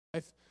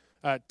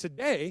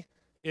Today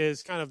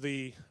is kind of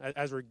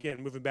as we're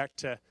again moving back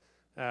to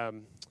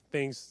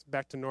things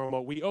back to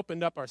normal, we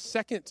opened up our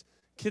second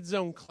Kids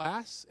Zone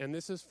class, and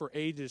this is for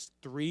ages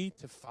 3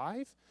 to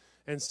 5.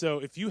 And so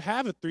if you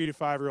have a 3 to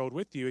 5-year-old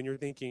with you and you're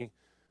thinking,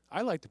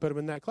 I'd like to put them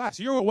in that class,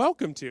 you're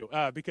welcome to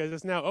because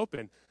it's now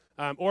open.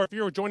 Or if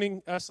you're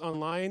joining us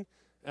online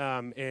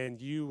and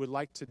you would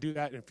like to do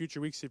that in future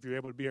weeks, if you're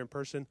able to be here in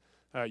person,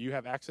 you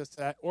have access to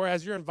that. Or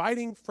as you're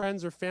inviting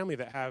friends or family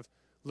that have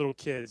little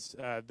kids,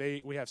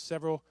 we have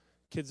several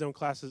Kids Zone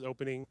classes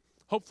opening.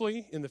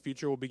 Hopefully, in the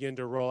future, we'll begin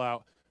to roll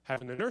out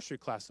having the nursery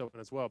class open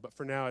as well. But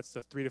for now, it's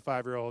the 3 to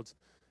 5-year-olds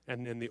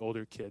and then the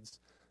older kids.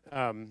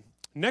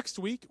 Next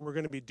week, we're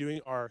going to be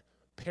doing our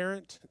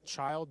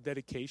parent-child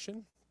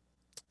dedication.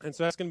 And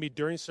so that's going to be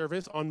during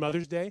service on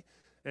Mother's Day.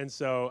 And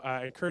so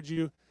I encourage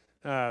you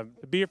to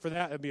be here for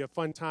that. It'll be a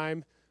fun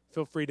time.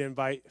 Feel free to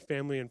invite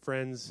family and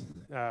friends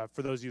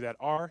for those of you that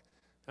are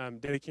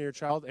dedicating your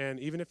child. And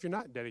even if you're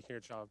not dedicating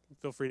your child,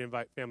 feel free to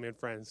invite family and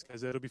friends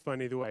because it'll be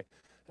fun either way.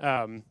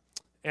 And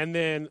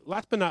then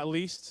last but not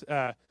least,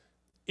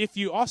 if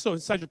you also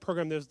inside your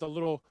program, there's the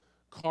little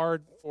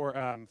card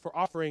for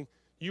offering.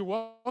 You're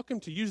welcome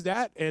to use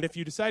that. And if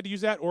you decide to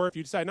use that, or if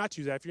you decide not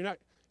to use that,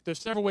 there's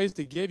several ways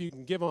to give. You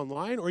can give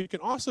online, or you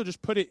can also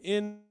just put it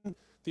in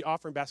the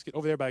offering basket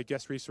over there by a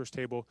guest resource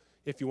table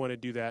if you want to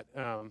do that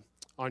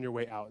on your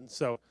way out. And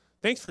so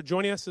thanks for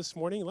joining us this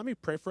morning. Let me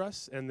pray for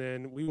us, and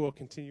then we will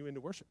continue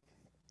into worship.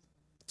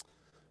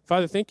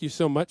 Father, thank you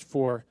so much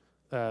for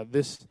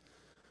this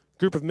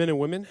group of men and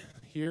women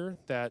here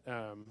that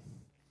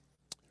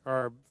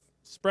are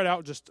spread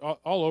out just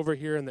all over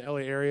here in the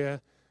LA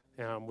area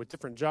with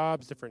different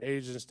jobs, different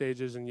ages and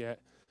stages, and yet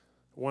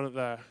one of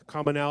the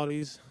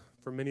commonalities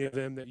for many of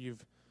them that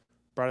you've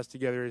brought us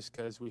together is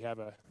because we have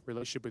a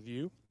relationship with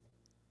you,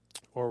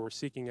 or we're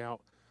seeking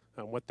out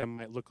what that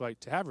might look like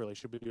to have a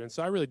relationship with you. And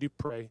so I really do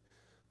pray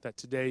that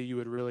today you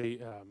would really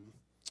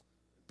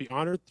be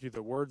honored through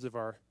the words of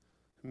our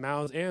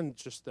mouths and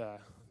just the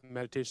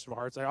meditation of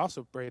our hearts. I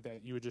also pray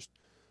that you would just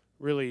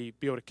really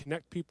be able to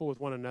connect people with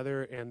one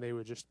another, and they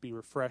would just be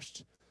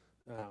refreshed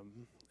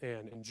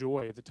and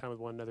enjoy the time with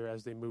one another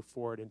as they move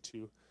forward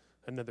into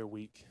another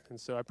week. And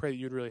so I pray that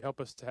you'd really help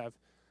us to have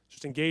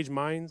just engaged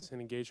minds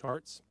and engaged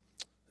hearts.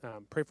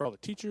 Pray for all the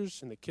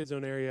teachers in the Kids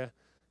Zone area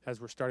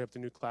as we're starting up the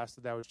new class,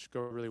 that would just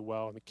go really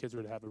well, and the kids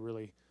would have a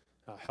really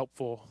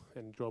helpful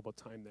and enjoyable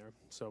time there.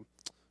 So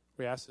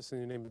we ask this in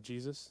the name of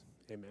Jesus.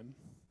 Amen.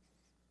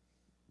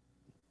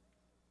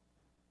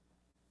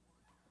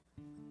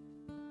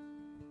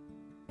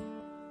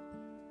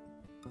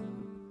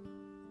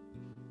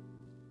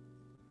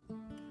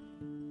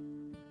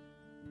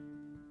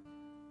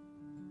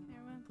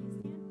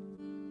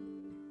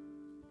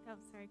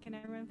 Can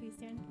everyone please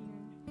stand?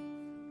 Can you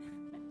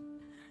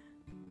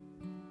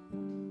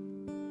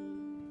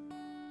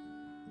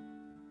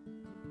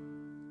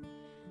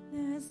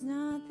There's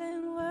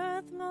nothing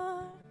worth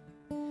more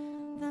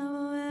that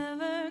will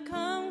ever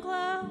come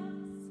close.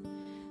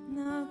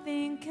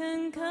 Nothing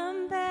can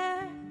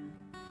compare.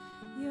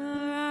 You're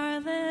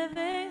our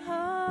living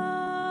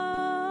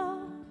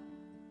hope.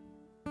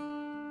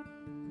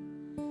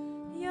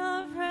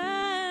 Your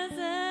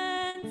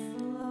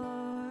presence,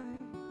 Lord.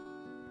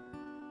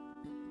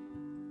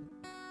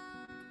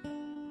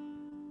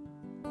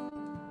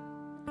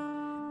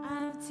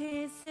 I've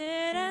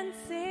tasted and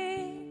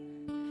seen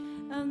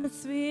of the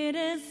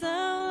sweetest of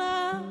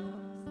love,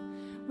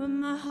 when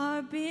my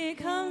heart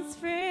becomes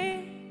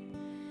free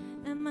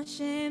and my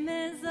shame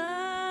is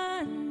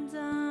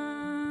undone.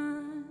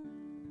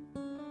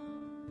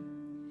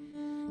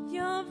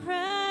 Your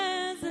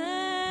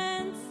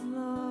presence,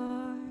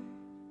 Lord.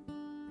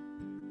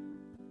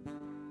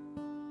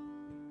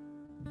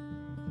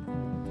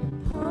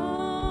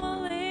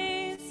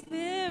 Holy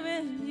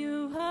Spirit,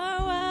 you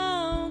are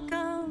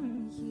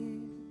welcome here.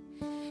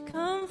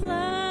 Come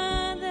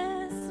flood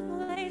this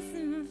place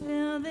and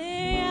fill the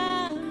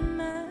atmosphere.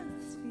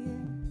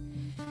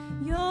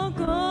 Your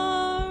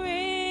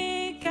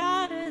glory,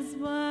 God, is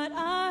what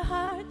our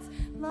hearts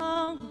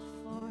long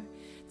for,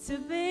 to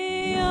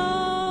be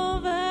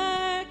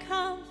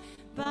overcome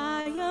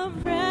by your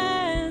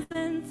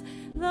presence,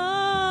 Lord.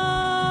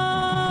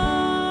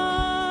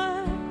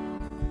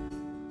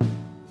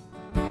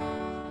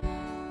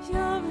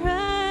 Your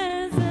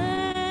presence,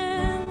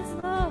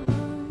 Lord.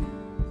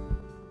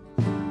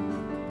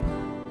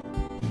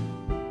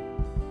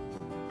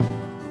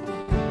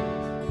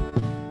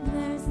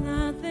 There's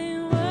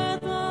nothing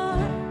worth more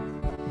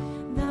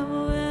that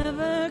will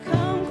ever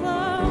come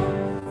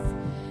close.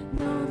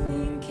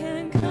 Nothing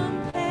can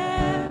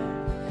compare.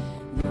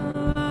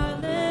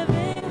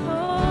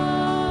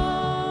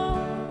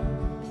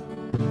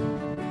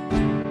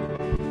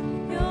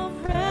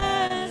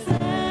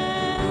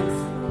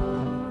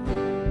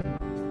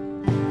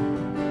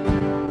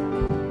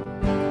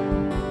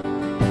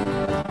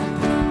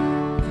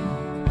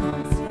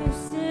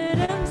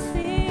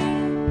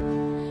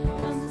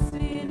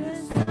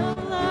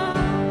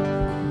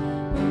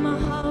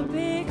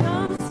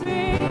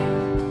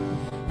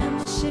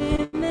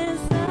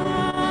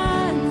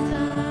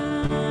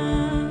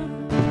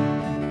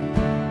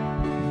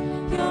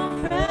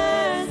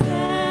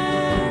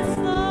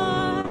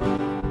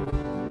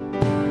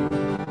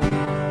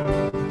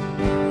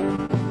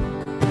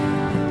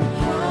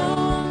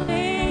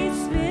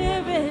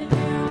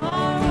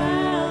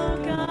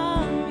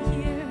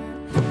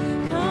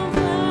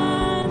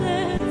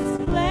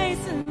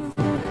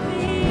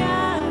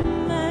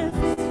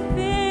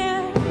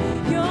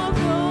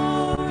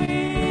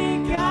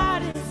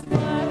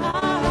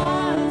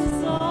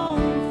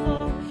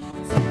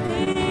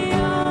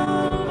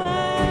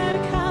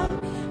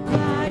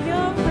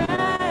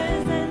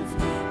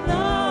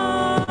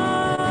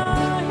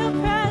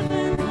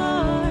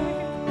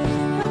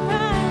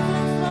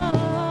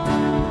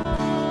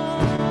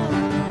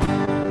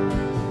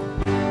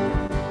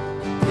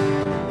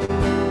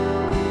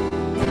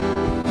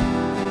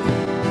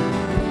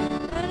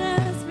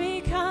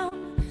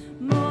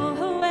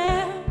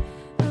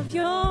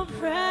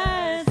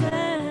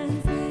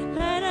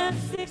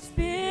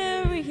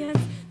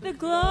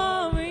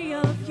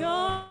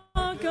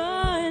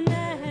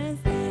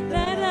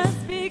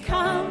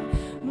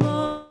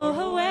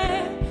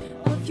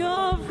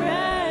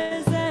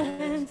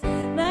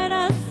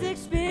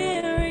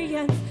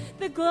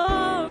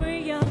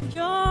 of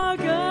your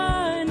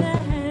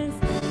goodness.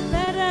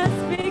 Let us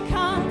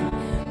become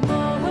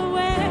more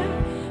aware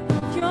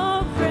of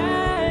your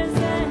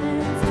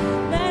presence.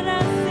 Let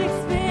us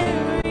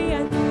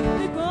experience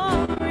the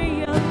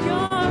glory of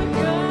your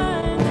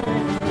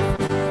goodness.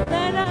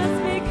 Let us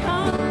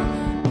become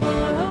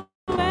more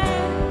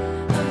aware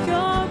of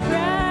your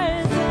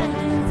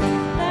presence.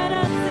 Let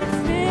us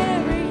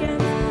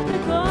experience the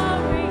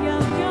glory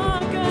of your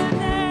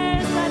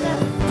goodness.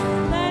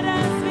 Let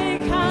us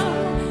become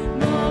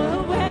more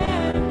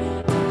aware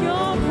of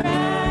your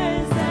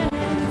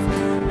presence.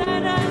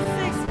 Let us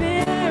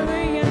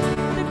experience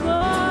the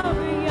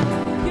glory of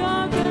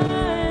your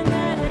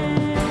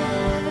goodness.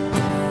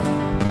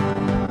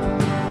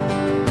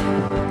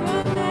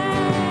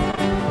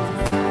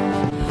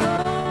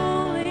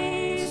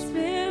 Holy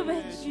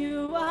Spirit,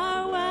 you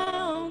are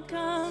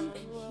welcome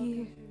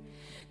here.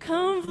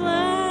 Come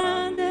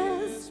flood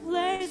this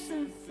place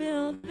and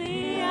fill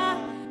the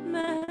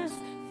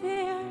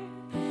atmosphere.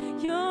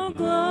 Your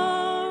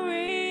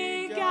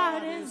glory,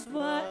 God, is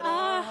what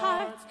our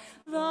hearts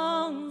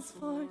longs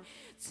for.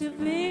 To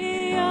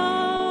be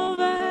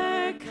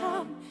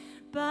overcome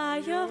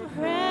by your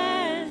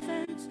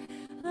presence,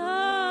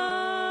 Lord.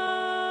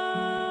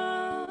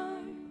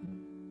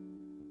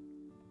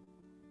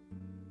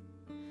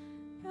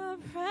 Your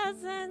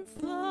presence,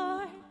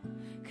 Lord.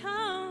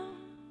 Come,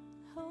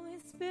 Holy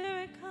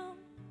Spirit, come.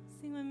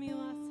 Sing with me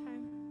last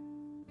time.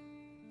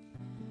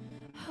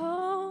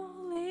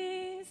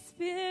 Holy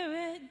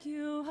Spirit,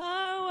 you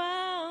are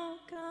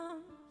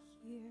welcome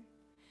here.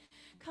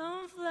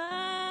 Come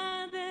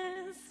flood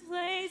this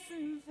place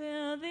and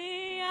fill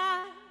the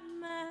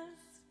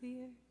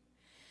atmosphere.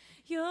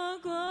 Your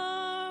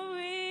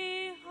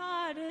glory,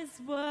 heart, is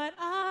what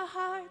our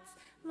hearts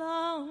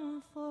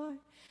long for.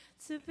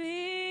 To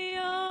be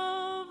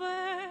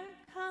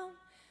overcome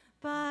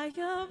by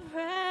your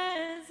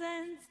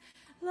presence,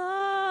 Lord.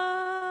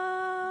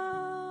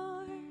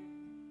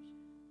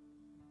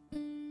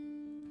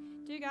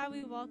 Dear God,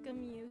 we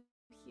welcome you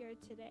here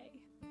today.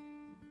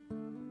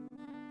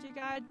 Dear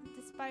God,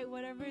 despite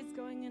whatever is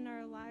going in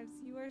our lives,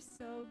 you are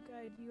so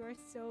good. You are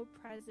so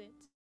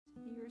present.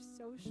 You are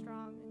so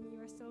strong, and you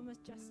are so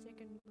majestic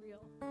and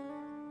real.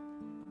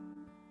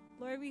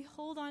 Lord, we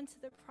hold on to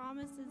the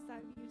promises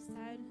that you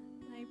said,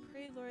 and I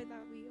pray, Lord,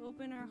 that we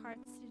open our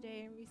hearts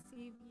today and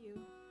receive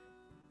you.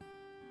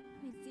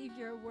 Receive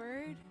your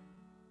word,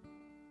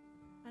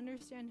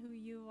 understand who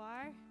you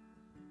are,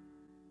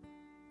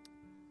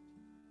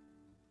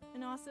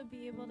 and also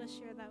be able to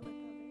share that with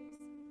others.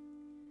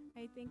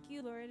 I thank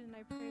you, Lord, and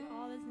I pray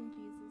all this in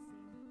Jesus'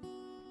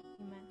 name.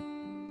 Amen.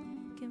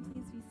 You can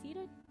please be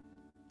seated.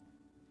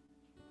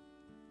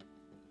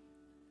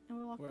 And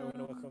we're We're going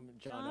to welcome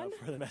John up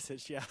for the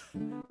message, yeah.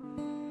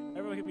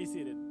 Everyone can be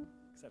seated,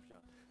 except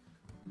John.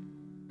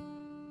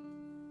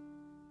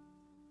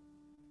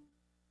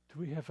 Do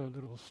we have a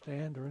little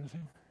stand or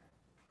anything?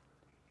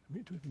 Do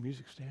we have a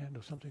music stand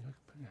or something?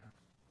 Yeah.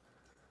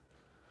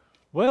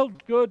 Well,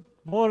 good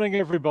morning,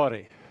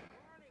 everybody.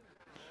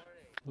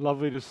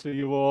 Lovely to see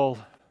you all.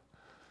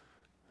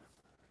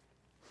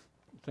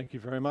 Thank you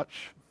very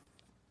much.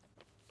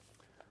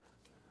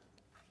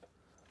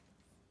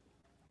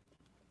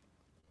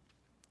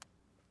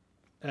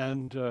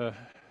 And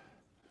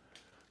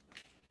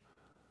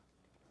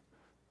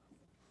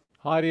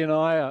Heidi and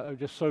I are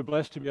just so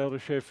blessed to be able to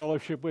share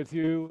fellowship with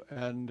you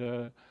and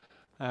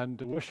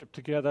worship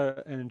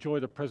together and enjoy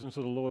the presence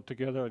of the Lord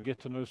together and get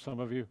to know some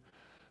of you.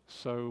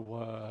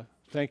 So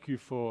thank you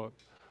for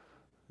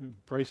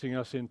embracing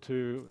us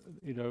into,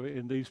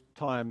 in these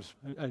times,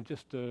 and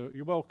just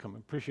you're welcome.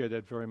 Appreciate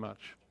that very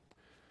much.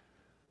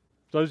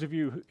 Those of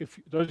you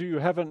who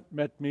haven't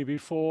met me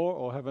before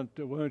or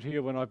weren't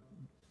here when I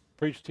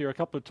preached here a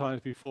couple of times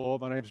before,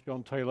 my name's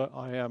John Taylor.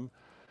 I am.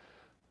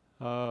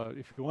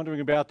 If you're wondering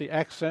about the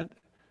accent,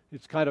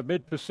 it's kind of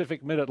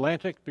mid-Pacific,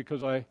 mid-Atlantic,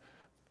 because I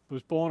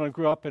was born and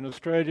grew up in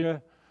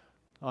Australia.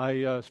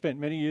 I spent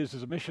many years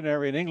as a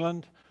missionary in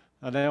England,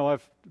 and now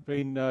I've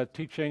been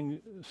teaching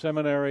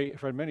seminary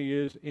for many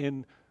years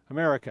in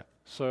America.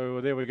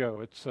 So there we go.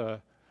 It's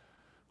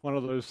one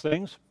of those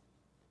things.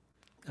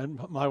 And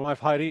my wife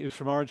Heidi is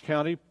from Orange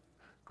County,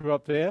 grew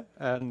up there,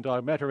 and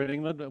I met her in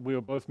England, and we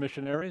were both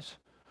missionaries.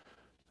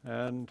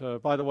 And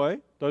by the way,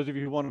 those of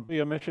you who want to be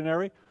a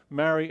missionary,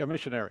 marry a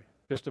missionary.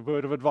 Just a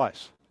word of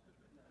advice.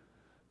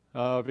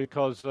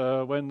 Because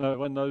when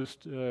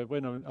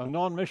a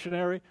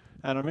non-missionary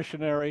and a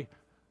missionary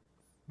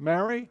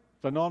marry,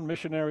 the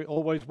non-missionary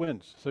always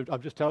wins. So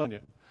I'm just telling you.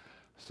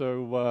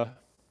 So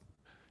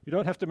you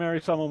don't have to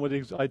marry someone with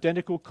the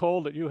identical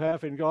call that you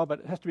have in God, but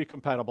it has to be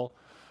compatible,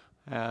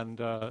 and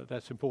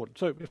that's important.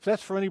 So if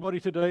that's for anybody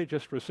today,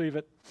 just receive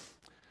it,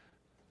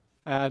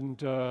 and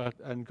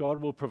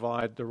God will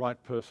provide the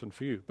right person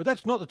for you. But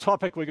that's not the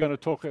topic we're going to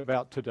talk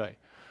about today.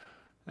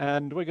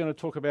 And we're going to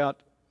talk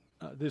about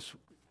this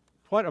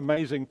quite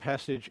amazing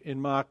passage in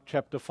Mark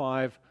chapter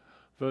 5,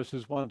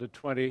 verses 1 to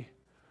 20.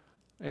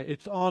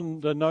 It's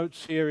on the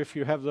notes here if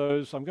you have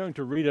those. I'm going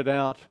to read it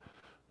out.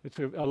 It's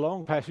a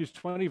long passage,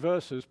 20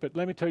 verses, but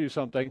let me tell you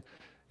something.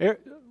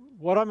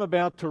 What I'm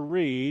about to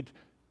read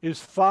is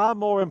far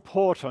more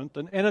important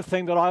than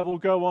anything that I will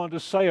go on to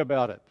say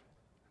about it.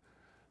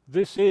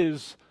 This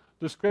is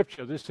the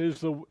Scripture. This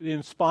is the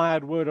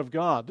inspired Word of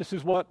God. This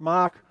is what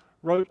Mark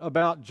wrote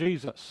about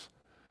Jesus.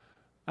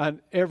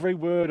 And every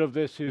word of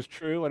this is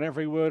true, and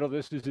every word of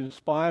this is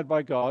inspired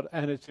by God,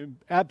 and it's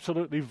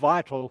absolutely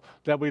vital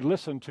that we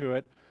listen to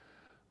it,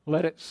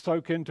 let it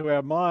soak into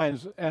our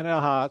minds and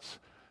our hearts.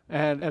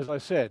 And as I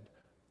said,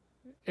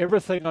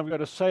 everything I'm going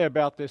to say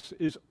about this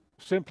is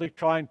simply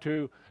trying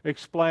to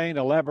explain,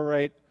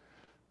 elaborate,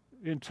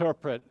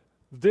 interpret.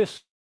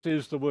 This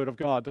is the Word of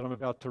God that I'm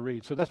about to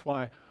read. So that's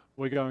why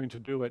we're going to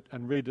do it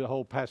and read the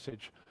whole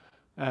passage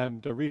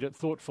and read it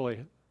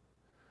thoughtfully.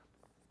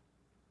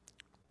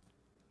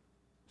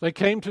 They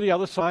came to the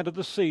other side of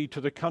the sea, to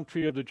the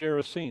country of the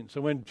Gerasenes.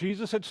 And when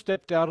Jesus had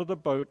stepped out of the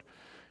boat,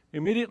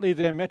 immediately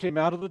there met him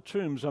out of the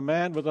tombs a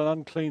man with an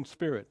unclean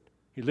spirit.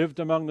 He lived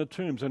among the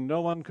tombs, and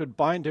no one could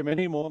bind him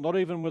any more, not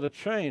even with a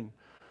chain.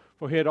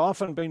 For he had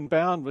often been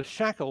bound with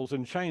shackles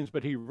and chains,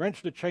 but he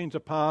wrenched the chains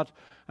apart,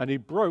 and he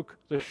broke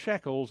the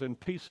shackles in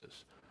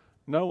pieces.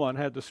 No one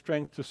had the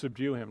strength to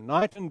subdue him.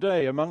 Night and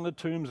day among the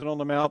tombs and on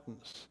the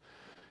mountains,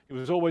 he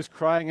was always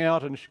crying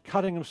out and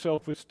cutting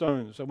himself with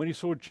stones. And when he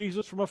saw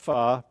Jesus from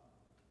afar,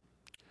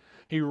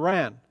 he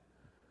ran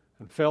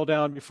and fell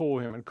down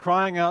before him. And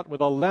crying out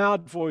with a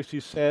loud voice, he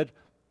said,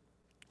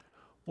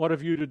 "What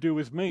have you to do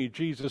with me,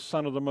 Jesus,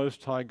 Son of the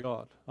Most High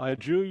God? I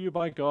adjure you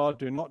by God,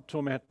 do not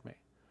torment me."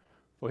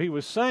 For he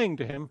was saying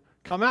to him,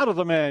 "Come out of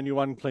the man, you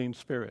unclean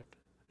spirit."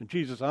 And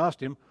Jesus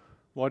asked him,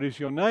 "What is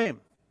your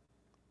name?"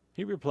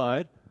 He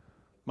replied,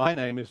 "My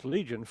name is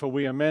Legion, for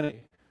we are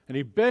many." And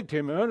he begged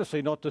him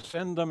earnestly not to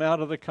send them out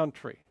of the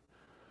country.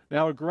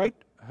 Now a great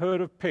herd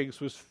of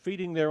pigs was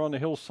feeding there on the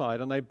hillside,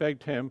 and they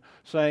begged him,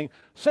 saying,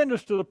 "Send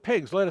us to the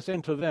pigs, let us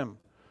enter them."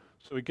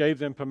 So he gave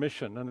them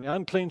permission, and the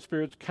unclean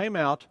spirits came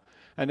out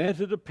and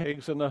entered the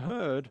pigs, and the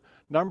herd,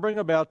 numbering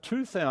about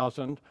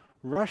 2,000,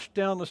 rushed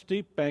down the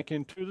steep bank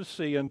into the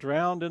sea and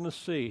drowned in the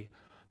sea.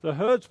 The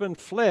herdsmen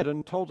fled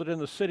and told it in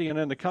the city and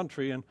in the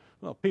country, and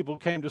people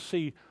came to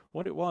see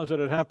what it was that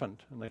had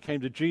happened. And they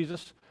came to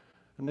Jesus,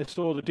 and they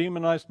saw the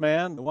demonized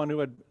man, the one who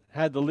had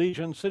had the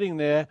legion, sitting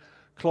there,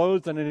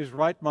 clothed and in his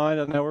right mind,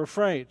 and they were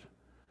afraid.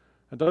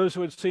 And those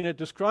who had seen it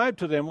described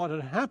to them what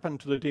had happened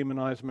to the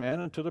demonized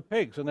man and to the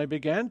pigs, and they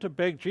began to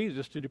beg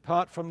Jesus to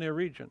depart from their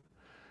region.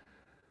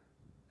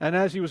 And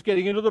as he was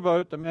getting into the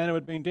boat, the man who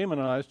had been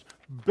demonized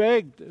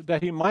begged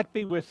that he might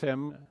be with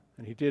him,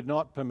 and he did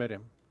not permit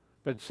him,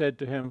 but said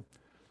to him,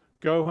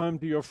 "Go home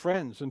to your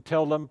friends and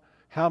tell them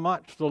how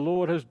much the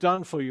Lord has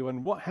done for you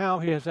and how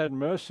he has had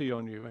mercy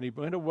on you." And he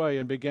went away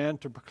and began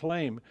to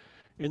proclaim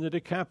in the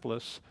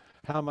Decapolis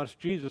how much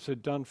Jesus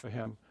had done for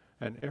him,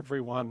 and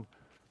everyone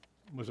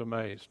was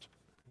amazed.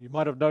 You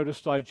might have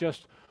noticed I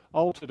just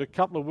altered a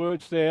couple of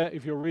words there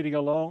if you're reading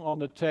along on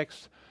the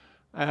text,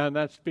 and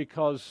that's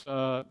because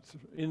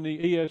in the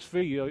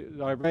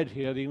ESV I read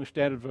here, the English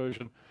Standard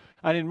Version,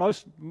 and in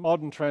most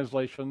modern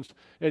translations,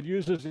 it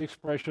uses the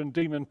expression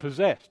demon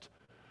possessed,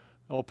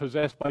 or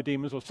possessed by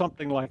demons, or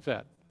something like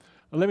that.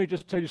 And let me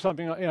just tell you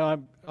something.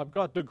 I've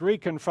got the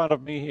Greek in front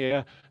of me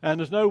here, and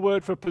there's no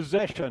word for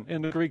possession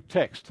in the Greek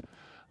text.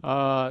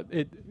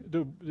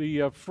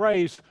 The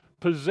phrase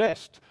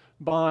possessed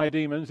by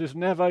demons is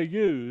never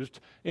used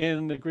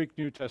in the Greek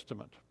New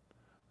Testament,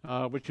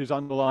 which is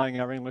underlying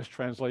our English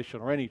translation,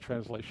 or any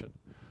translation.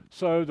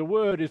 So the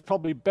word is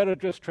probably better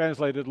just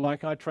translated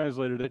like I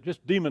translated it,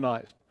 just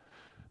demonized.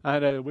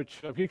 And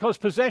because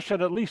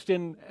possession, at least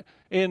in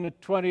the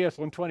 20th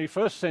and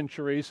 21st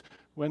centuries,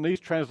 when these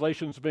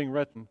translations are being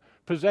written,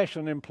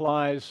 possession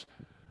implies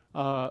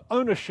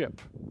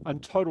ownership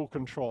and total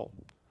control.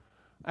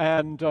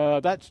 And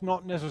that's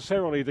not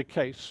necessarily the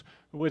case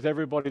with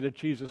everybody that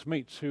Jesus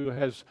meets who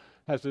has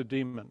a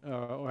demon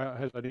or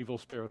has an evil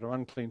spirit or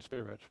unclean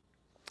spirit.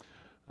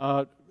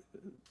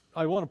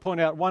 I want to point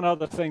out one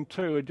other thing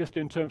too, just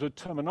in terms of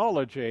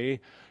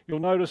terminology. You'll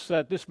notice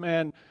that this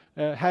man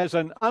has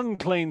an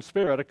unclean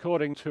spirit,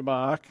 according to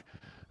Mark,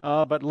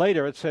 but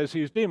later it says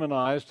he's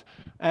demonized.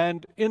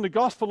 And in the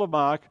Gospel of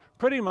Mark,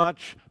 pretty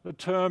much the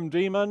term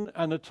demon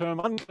and the term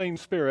unclean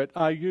spirit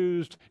are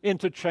used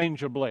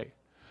interchangeably.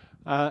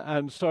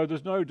 And so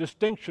there's no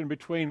distinction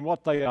between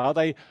what they are.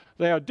 They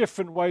are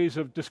different ways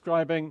of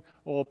describing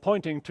or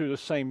pointing to the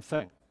same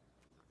thing,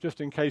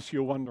 just in case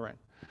you're wondering.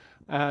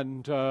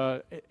 And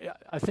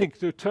I think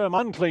the term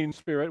unclean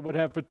spirit would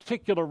have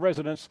particular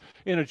resonance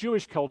in a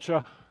Jewish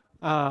culture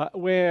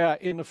where,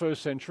 in the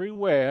first century,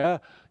 where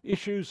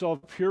issues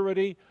of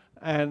purity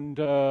and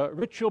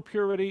ritual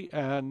purity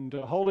and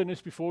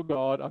holiness before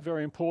God are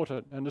very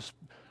important. And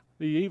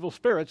the evil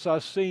spirits are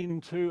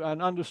seen to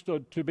and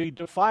understood to be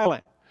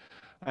defiling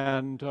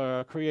and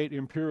create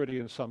impurity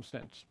in some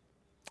sense.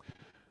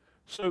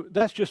 So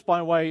that's just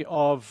by way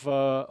of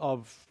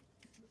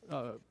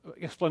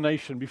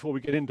explanation before we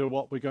get into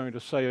what we're going to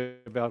say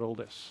about all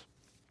this.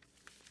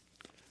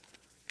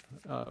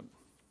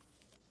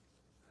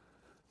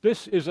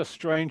 This is a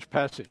strange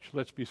passage.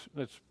 This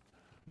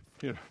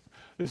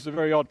This is a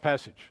very odd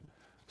passage.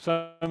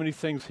 So many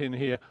things in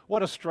here.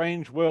 What a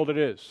strange world it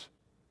is.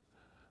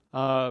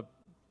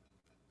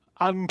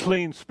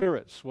 Unclean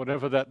spirits,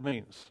 whatever that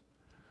means.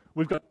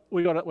 We've got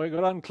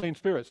unclean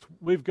spirits.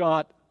 We've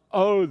got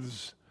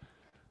oaths.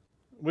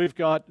 We've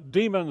got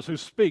demons who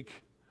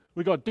speak.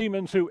 We've got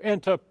demons who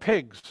enter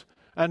pigs,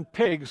 and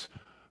pigs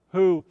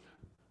who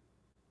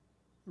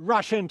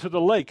rush into the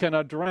lake and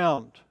are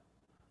drowned.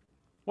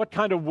 What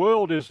kind of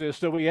world is this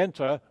that we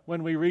enter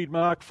when we read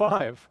Mark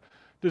 5?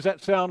 Does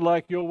that sound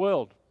like your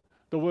world,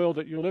 the world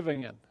that you're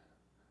living in?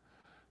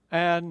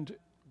 And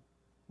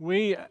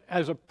we,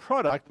 as a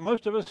product,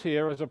 most of us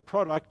here, as a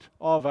product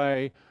of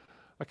a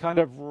kind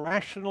of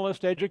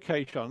rationalist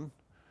education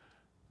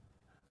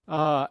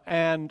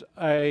and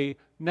a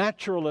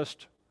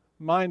naturalist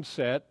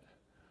mindset,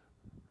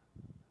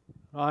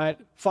 right,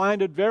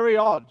 find it very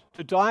odd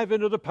to dive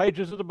into the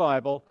pages of the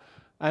Bible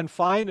and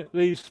find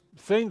these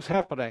things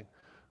happening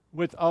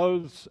with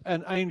oaths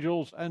and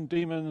angels and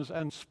demons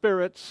and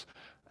spirits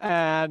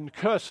and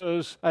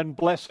curses and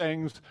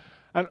blessings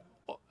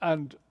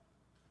and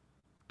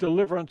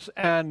deliverance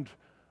and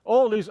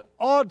all these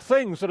odd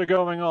things that are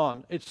going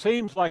on. It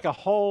seems like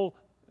not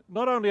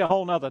only a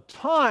whole nother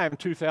time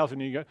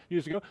 2,000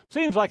 years ago, it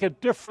seems like a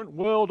different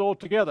world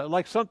altogether,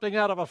 like something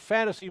out of a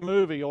fantasy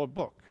movie or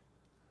book.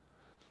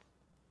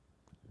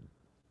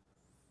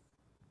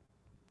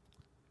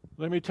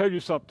 Let me tell you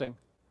something.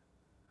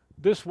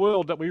 This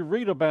world that we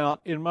read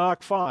about in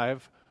Mark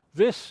 5,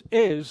 this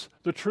is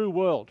the true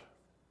world.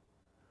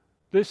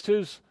 This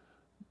is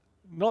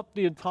not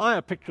the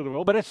entire picture of the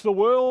world, but it's the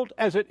world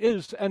as it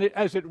is, and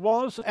as it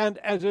was, and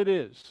as it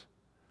is.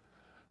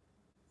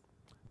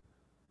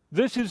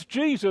 This is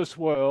Jesus'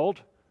 world.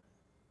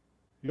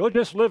 You're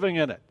just living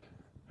in it,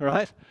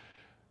 right?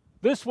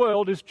 This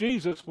world is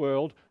Jesus'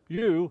 world.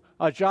 You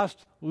are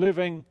just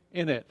living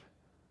in it.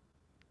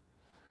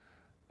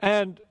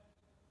 And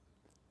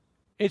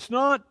it's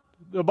not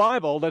the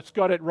Bible that's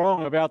got it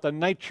wrong about the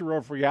nature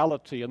of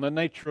reality and the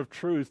nature of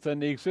truth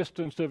and the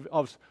existence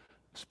of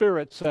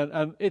spirits,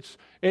 and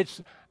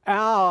it's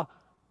our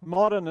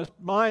modernist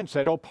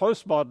mindset or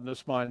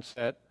postmodernist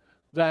mindset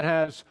that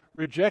has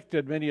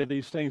rejected many of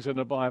these things in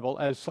the Bible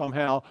as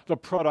somehow the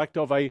product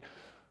of a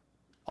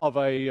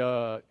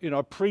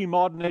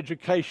pre-modern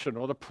education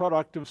or the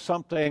product of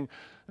something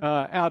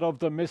out of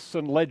the myths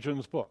and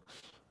legends books.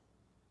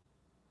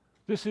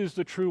 This is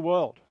the true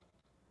world,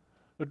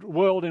 the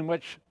world in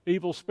which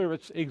evil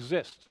spirits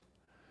exist,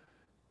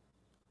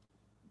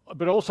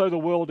 but also the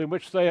world in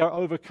which they are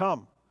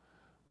overcome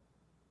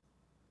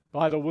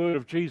by the word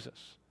of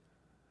Jesus.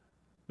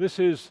 This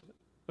is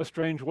a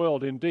strange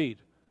world indeed,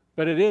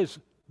 but it is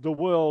the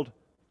world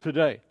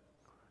today.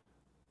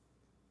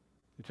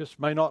 It just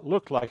may not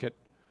look like it,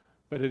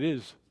 but it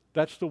is.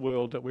 That's the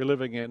world that we're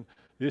living in.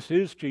 This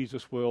is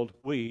Jesus' world.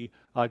 We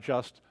are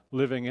just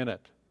living in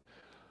it.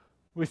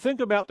 We think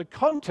about the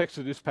context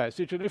of this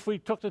passage, and if we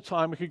took the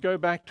time, we could go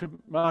back to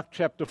Mark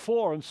chapter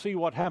 4 and see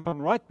what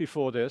happened right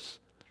before this.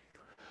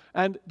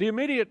 And the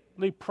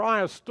immediately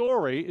prior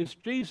story is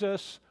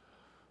Jesus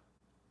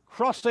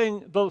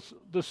crossing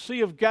the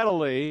Sea of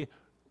Galilee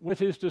with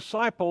his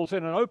disciples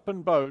in an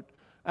open boat,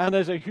 and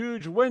there's a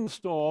huge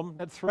windstorm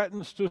that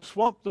threatens to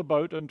swamp the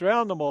boat and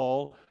drown them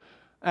all.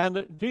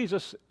 And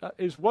Jesus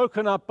is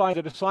woken up by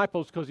the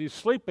disciples because he's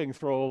sleeping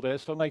through all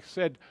this, and they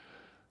said,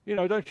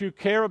 don't you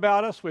care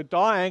about us? We're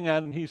dying.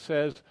 And he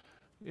says,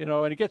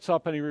 and he gets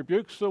up and he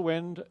rebukes the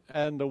wind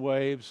and the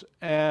waves,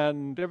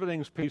 and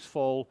everything's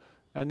peaceful.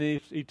 And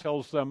he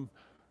tells them,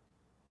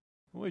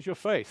 where's your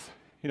faith?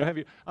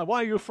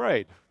 Why are you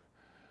afraid?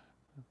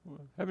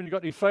 Haven't you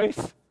got any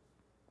faith?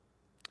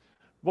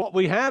 What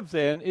we have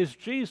then is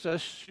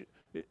Jesus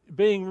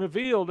being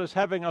revealed as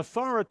having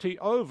authority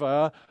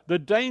over the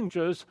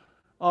dangers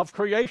of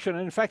creation.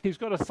 And in fact, he's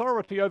got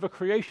authority over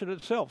creation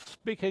itself,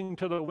 speaking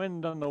to the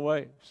wind and the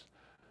waves.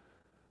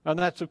 And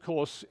that's, of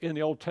course, in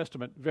the Old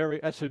Testament,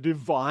 that's a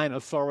divine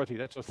authority.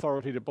 That's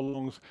authority that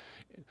belongs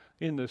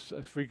in this.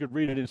 If we could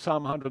read it in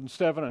Psalm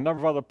 107, a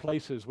number of other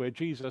places where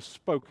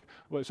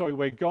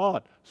where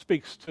God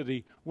speaks to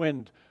the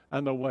wind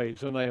and the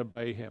waves, and they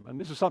obey him.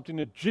 And this is something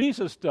that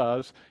Jesus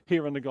does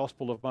here in the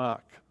Gospel of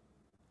Mark.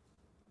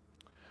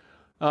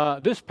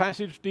 This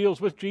passage deals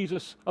with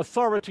Jesus'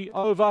 authority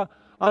over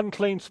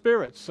unclean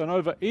spirits and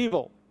over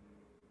evil.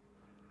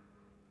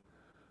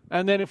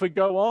 And then if we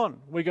go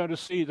on, we're going to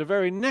see the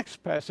very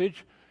next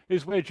passage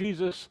is where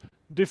Jesus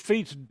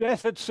defeats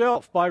death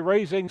itself by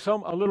raising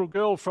a little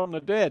girl from the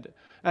dead.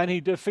 And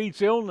he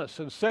defeats illness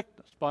and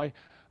sickness by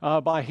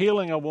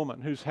healing a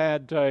woman who's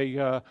had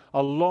a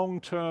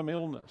long-term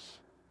illness.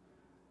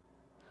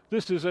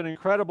 This is an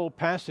incredible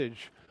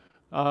passage,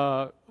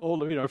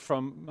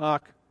 from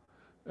Mark,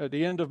 at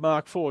the end of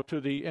Mark 4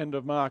 to the end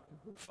of Mark,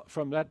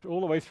 from that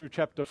all the way through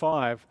chapter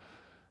 5.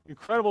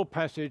 Incredible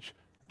passage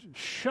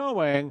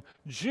showing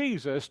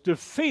Jesus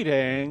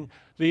defeating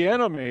the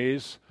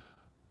enemies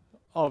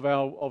of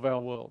our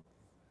world.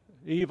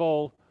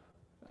 Evil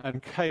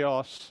and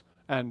chaos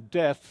and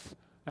death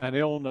and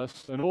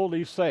illness and all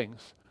these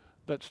things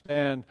that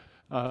stand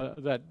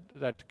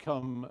that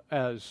come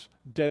as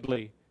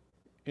deadly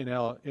in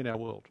our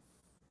world.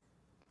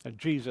 And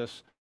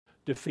Jesus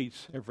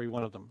defeats every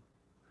one of them.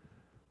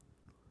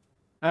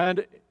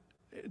 And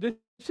this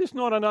is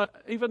not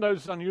even though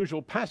it's an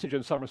unusual passage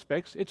in some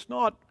respects, it's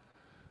not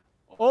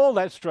all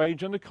that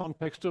strange in the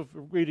context of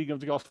reading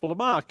of the Gospel of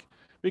Mark,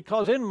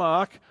 because in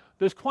Mark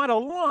there's quite a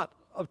lot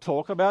of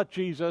talk about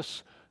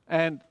Jesus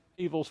and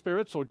evil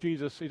spirits, or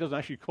Jesus, he doesn't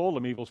actually call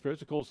them evil spirits,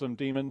 he calls them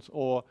demons,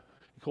 or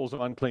he calls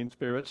them unclean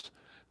spirits,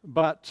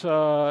 but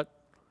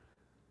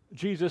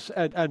Jesus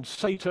and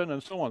Satan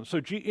and so on. So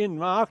in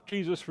Mark,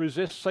 Jesus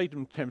resists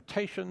Satan's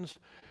temptations.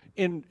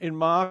 In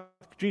Mark,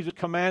 Jesus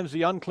commands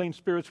the unclean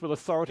spirits with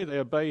authority, they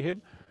obey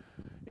him.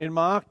 In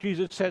Mark,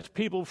 Jesus sets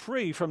people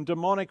free from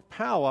demonic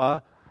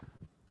power.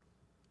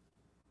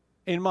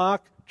 In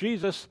Mark,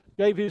 Jesus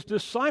gave his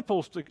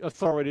disciples the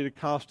authority to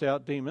cast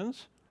out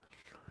demons.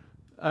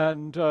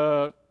 And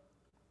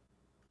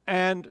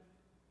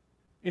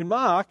in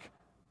Mark,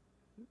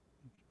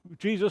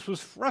 Jesus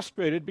was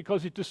frustrated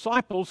because his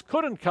disciples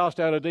couldn't cast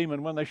out a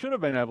demon when they should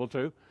have been able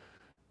to.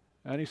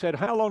 And he said,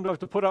 "How long do I have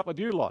to put up with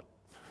you lot?"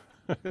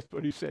 That's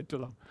what he said to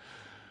them.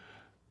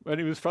 When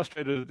he was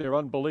frustrated at their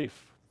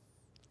unbelief.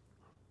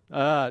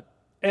 And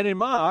in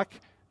Mark,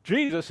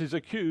 Jesus is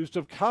accused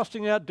of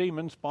casting out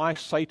demons by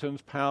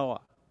Satan's power.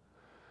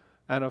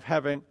 And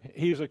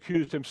he's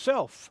accused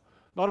himself,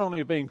 not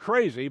only of being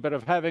crazy, but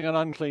of having an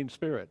unclean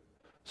spirit.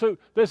 So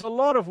there's a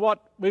lot of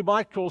what we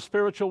might call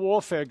spiritual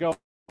warfare going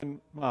on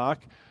in Mark,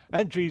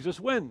 and Jesus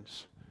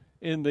wins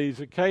in these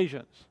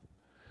occasions.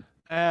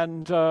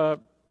 And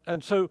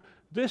so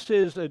this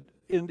is,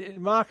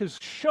 Mark is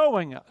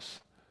showing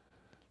us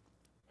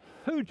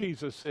who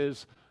Jesus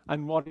is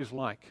and what he's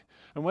like.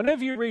 And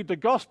whenever you read the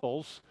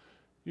Gospels,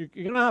 you're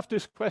going to have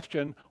this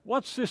question,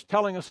 what's this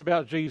telling us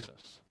about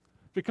Jesus?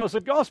 Because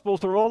the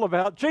Gospels are all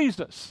about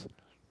Jesus.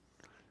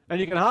 And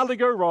you can hardly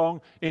go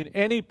wrong in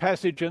any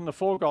passage in the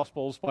four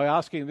Gospels by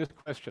asking this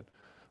question.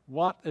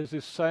 What is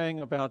this saying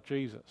about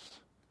Jesus?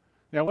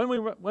 Now, when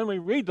we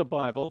read the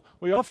Bible,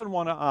 we often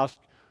want to ask,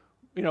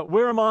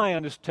 where am I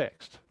in this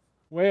text?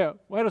 Where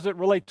does it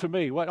relate to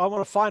me? I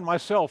want to find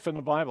myself in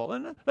the Bible.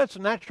 And that's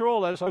natural,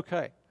 that's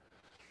okay.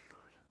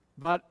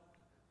 But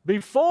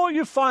before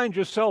you find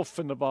yourself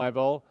in the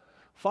Bible,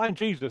 find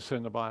Jesus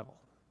in the Bible.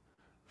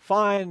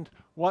 Find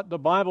what the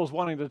Bible's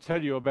wanting to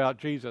tell you about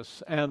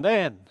Jesus. And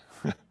then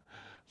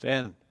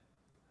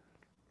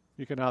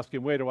you can ask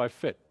him, where do I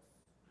fit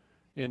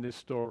in this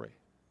story?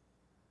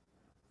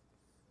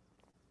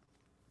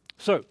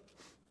 So,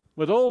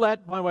 with all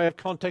that by way of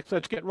context,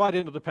 let's get right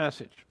into the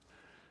passage.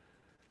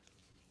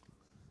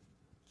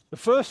 The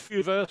first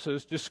few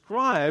verses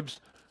describes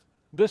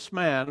this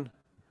man,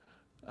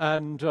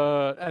 and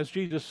as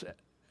Jesus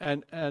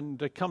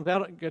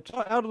gets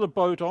out of the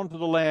boat onto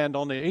the land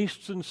on the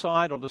eastern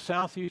side or the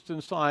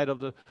southeastern side of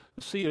the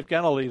Sea of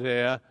Galilee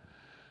there,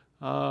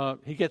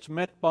 he gets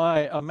met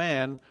by a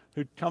man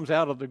who comes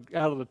out of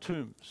the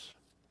tombs,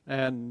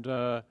 and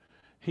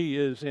he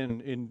is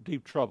in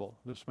deep trouble.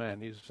 This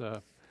man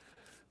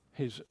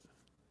he's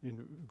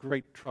in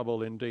great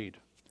trouble indeed.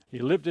 He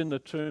lived in the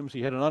tombs.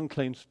 He had an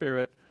unclean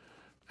spirit,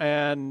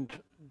 and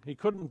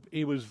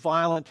he was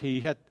violent.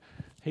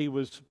 He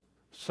was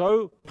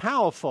so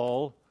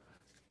powerful,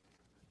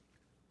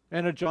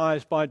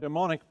 energized by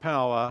demonic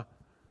power,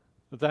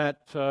 that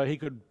he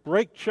could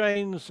break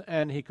chains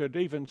and he could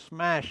even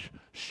smash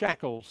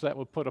shackles that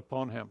were put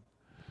upon him.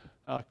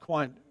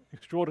 Quite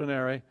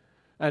extraordinary,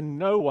 and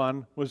no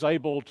one was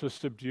able to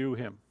subdue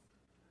him.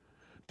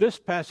 This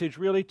passage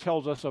really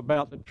tells us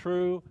about the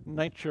true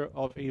nature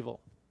of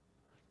evil.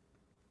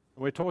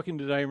 We're talking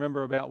today,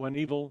 remember, about when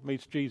evil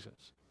meets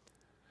Jesus.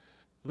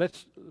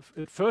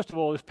 First of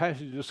all, this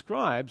passage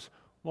describes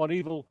what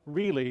evil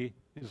really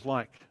is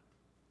like.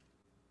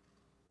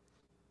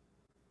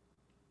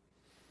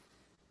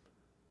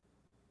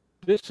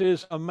 This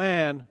is a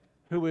man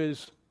who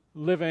is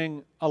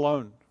living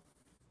alone.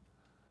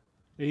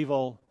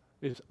 Evil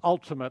is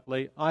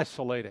ultimately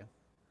isolating.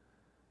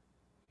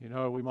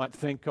 We might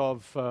think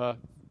of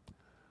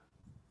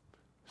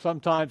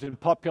sometimes in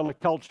popular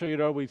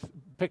culture, we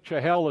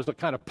picture hell as a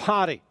kind of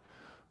party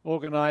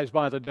organized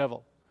by the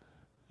devil.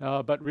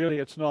 But really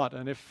it's not.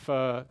 And if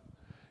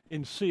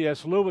in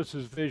C.S.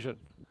 Lewis's vision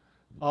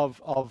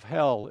of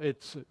hell,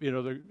 it's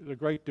the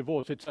great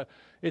divorce.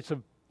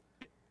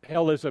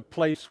 Hell is a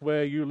place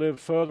where you live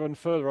further and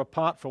further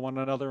apart from one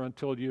another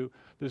until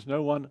there's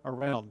no one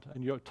around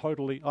and you're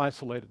totally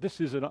isolated.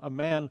 This is a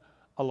man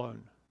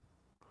alone.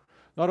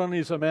 Not only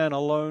is a man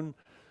alone,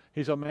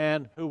 he's a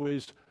man who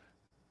is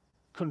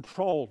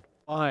controlled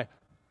by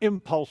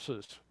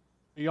impulses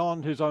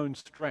beyond his own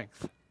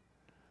strength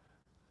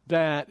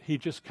that he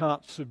just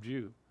can't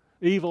subdue.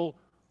 Evil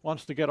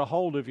wants to get a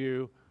hold of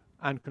you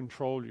and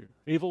control you.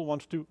 Evil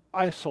wants to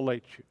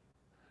isolate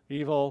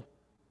you.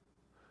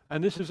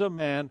 And this is a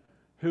man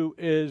who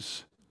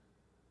is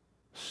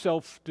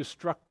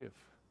self-destructive.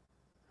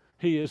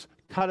 He is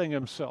cutting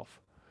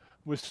himself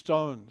with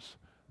stones,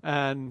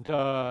 and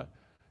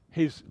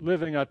he's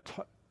living a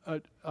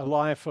a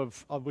life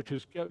of which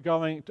is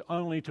going to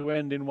only to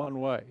end in one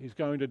way. He's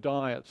going to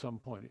die at some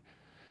point.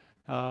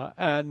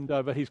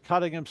 But he's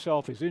cutting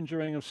himself, he's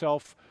injuring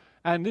himself,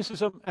 and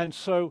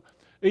so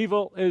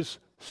evil is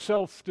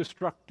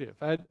self-destructive,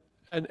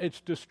 and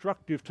it's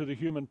destructive to the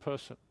human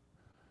person,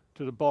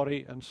 to the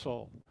body and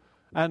soul.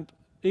 And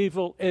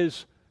evil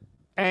is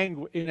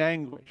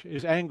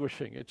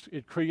anguishing.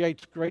 It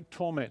creates great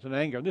torment and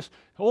anger. And this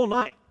all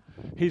night,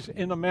 he's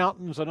in the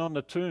mountains and on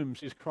the tombs,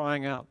 he's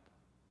crying out.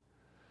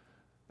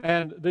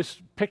 And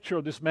this picture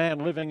of this man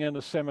living in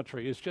a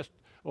cemetery is just,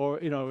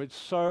 it's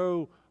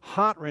so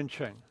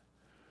heart-wrenching.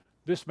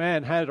 This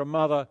man had a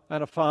mother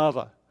and a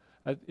father.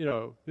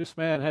 This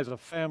man has a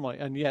family,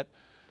 and yet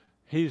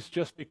he's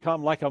just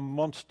become like a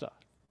monster.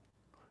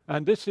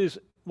 And this is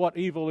what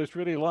evil is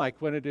really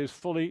like when it is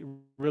fully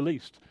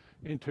released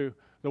into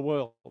the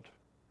world.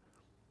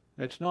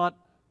 It's not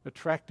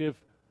attractive.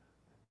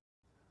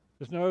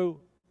 There's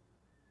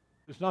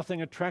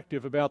nothing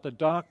attractive about the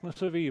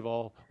darkness of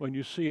evil when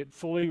you see it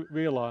fully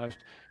realized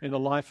in the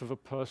life of a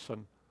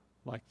person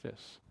like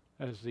this,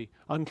 as the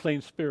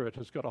unclean spirit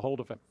has got a hold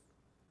of him.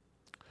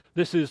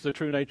 This is the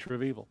true nature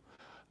of evil.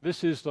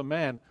 This is the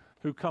man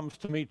who comes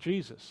to meet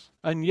Jesus,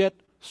 and yet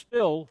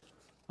still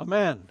a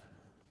man.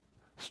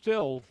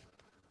 Still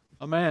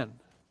a man.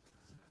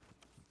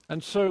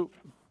 And so,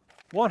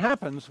 what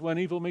happens when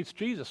evil meets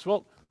Jesus?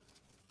 Well,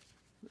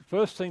 the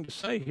first thing to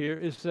say here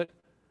is that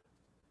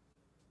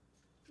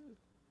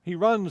he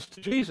runs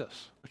to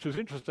Jesus, which is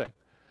interesting.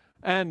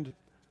 And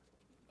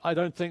I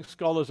don't think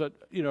scholars are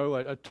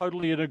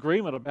totally in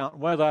agreement about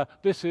whether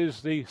this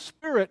is the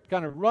Spirit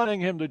kind of running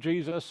him to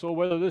Jesus or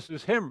whether this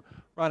is him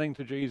running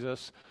to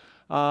Jesus.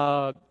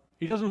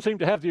 He doesn't seem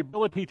to have the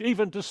ability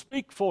even to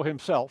speak for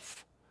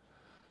himself.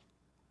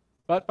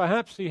 But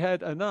perhaps he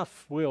had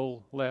enough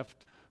will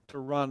left to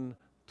run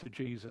to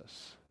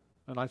Jesus.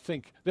 And I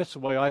think that's the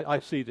way I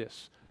see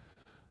this.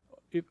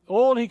 If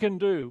all he can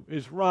do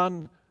is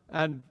run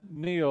and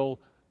kneel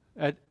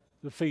at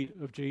the feet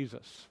of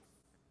Jesus.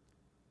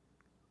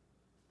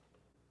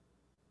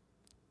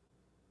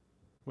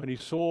 When he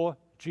saw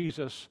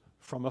Jesus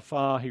from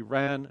afar, he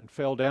ran and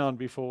fell down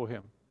before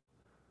him.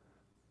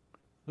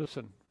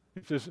 Listen,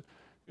 if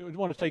you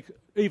want to take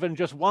even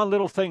just one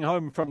little thing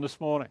home from this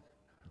morning,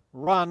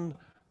 run,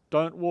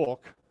 don't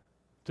walk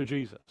to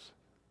Jesus.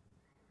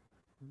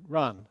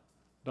 Run,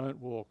 don't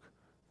walk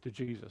to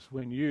Jesus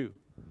when you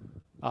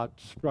are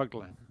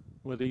struggling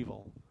with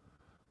evil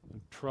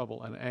and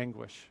trouble and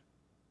anguish,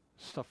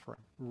 suffering.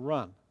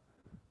 Run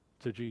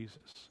to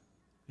Jesus.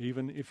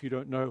 Even if you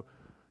don't know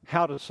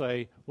how to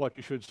say what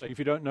you should say, if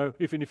you don't know,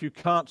 even if you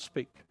can't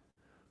speak,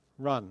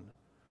 run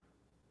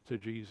to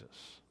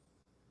Jesus.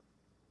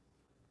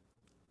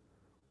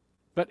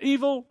 But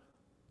evil,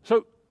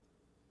 so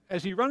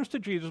as he runs to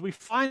Jesus, we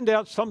find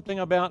out something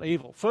about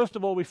evil. First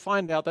of all, we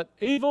find out that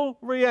evil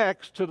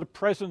reacts to the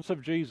presence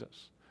of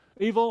Jesus.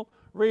 Evil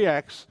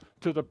reacts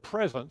to the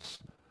presence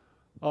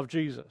of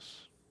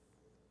Jesus.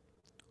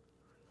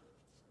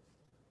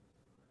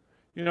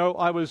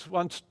 I was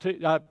once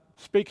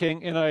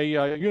speaking in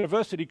a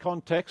university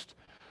context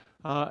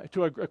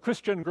to a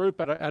Christian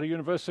group at a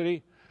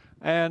university,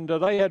 and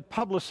they had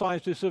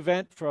publicized this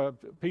event for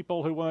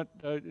people who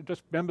weren't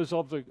just members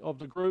of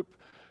the group,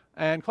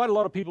 and quite a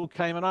lot of people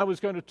came, and I was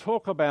going to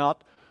talk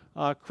about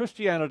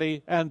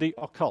Christianity and the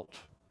occult.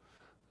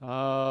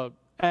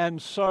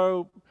 And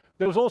so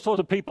there was all sorts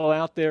of people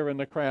out there in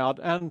the crowd,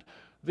 and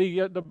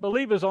the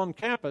believers on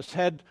campus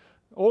had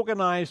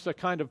organized a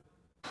kind of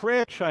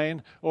prayer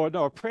chain,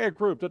 a prayer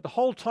group, that the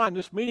whole time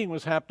this meeting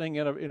was happening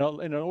in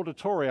an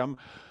auditorium,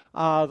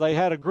 they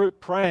had a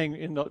group praying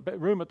in the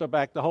room at the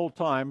back the whole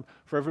time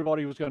for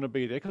everybody who was going to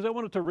be there, because they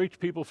wanted to reach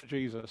people for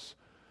Jesus.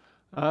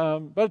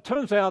 But it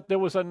turns out there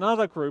was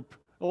another group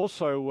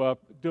also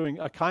doing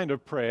a kind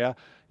of prayer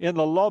in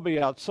the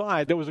lobby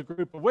outside. There was a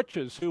group of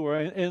witches who were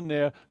in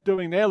there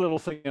doing their little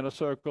thing in a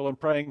circle and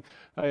praying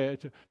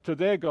to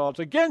their gods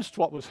against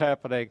what was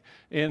happening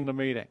in the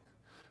meeting.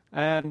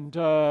 And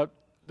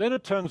then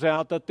it turns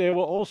out that there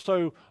were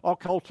also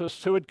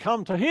occultists who had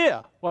come to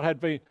hear what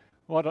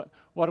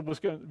was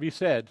going to be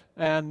said.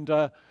 And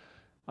I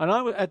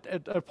was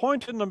at a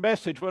point in the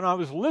message when I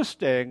was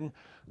listing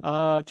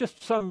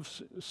just some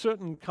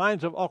certain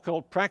kinds of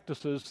occult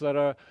practices that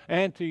are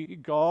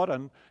anti-God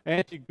and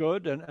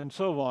anti-good and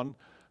so on,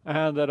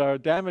 and that are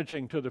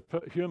damaging to the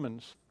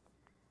humans.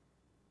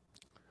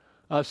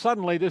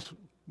 Suddenly,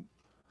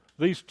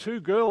 these two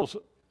girls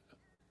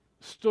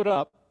stood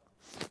up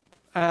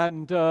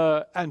and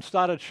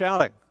started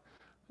shouting,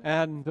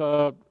 and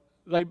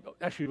they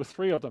actually were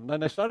three of them.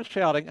 Then they started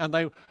shouting, and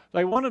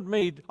they wanted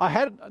me.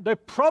 The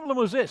problem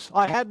was this: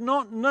 I had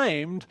not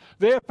named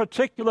their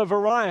particular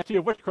variety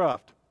of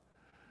witchcraft,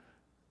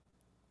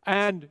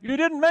 and you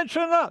didn't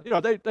mention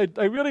that.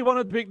 They really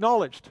wanted to be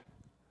acknowledged,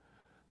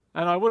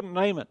 and I wouldn't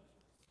name it,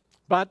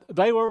 but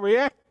they were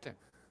reacting.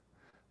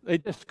 They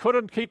just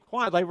couldn't keep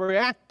quiet. They were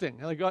reacting,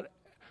 and they got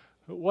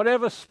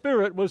whatever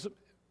spirit was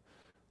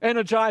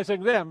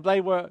energizing them.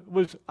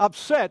 Was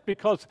upset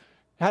because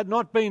it had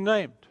not been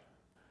named.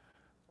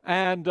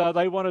 And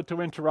they wanted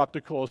to interrupt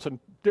the course and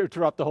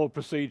interrupt the whole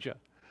procedure.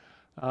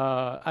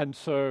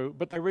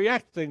 But they're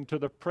reacting to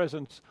the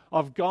presence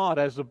of God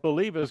as the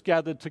believers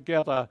gathered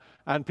together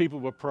and people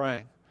were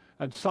praying.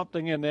 And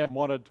something in them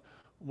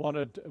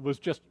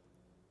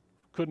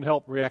couldn't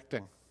help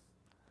reacting.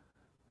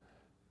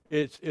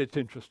 It's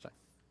interesting.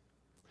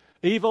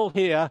 Evil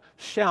here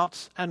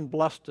shouts and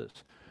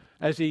blusters.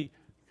 As he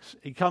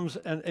comes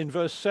in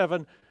verse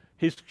 7,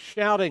 he's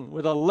shouting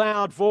with a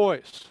loud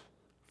voice.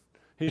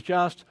 He's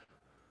just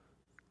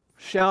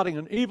shouting.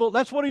 And evil,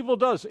 that's what evil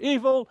does.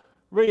 Evil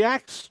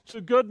reacts to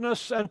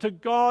goodness and to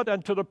God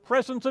and to the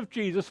presence of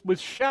Jesus with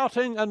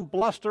shouting and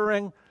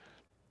blustering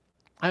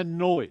and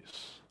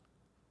noise.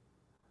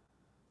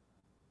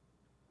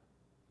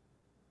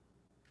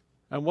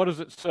 And what does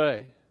it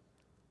say?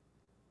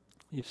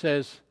 He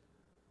says,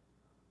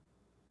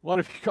 "What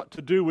have you got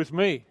to do with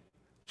me,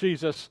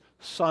 Jesus,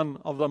 Son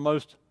of the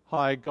Most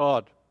High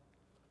God?"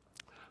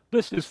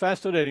 This is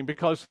fascinating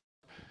because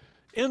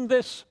in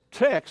this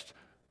text,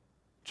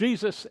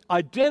 Jesus'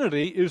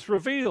 identity is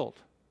revealed.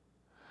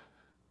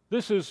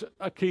 This is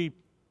a key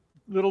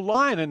little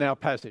line in our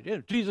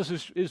passage.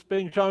 Jesus is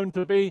being shown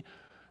to be,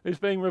 is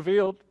being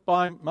revealed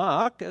by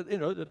Mark.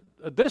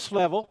 At this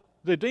level,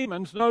 the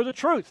demons know the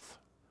truth.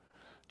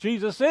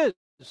 Jesus is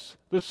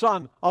the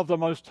Son of the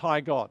Most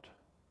High God.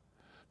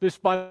 This,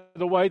 by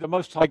the way, the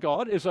Most High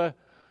God is a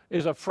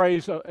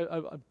phrase,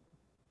 a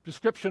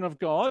description of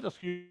God.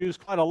 It's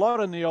used quite a lot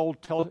in the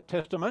Old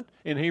Testament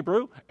in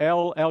Hebrew,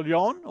 El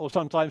Elyon, or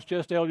sometimes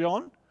just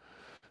Elyon.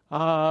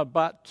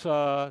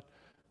 But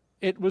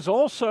it was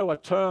also a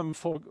term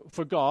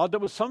for God that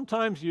was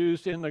sometimes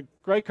used in the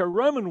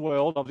Greco-Roman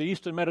world of the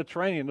Eastern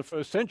Mediterranean in the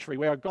first century,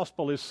 where our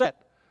gospel is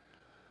set.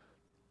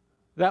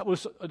 That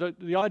was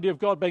the idea of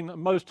God being the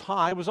Most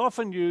High was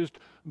often used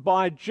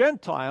by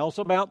Gentiles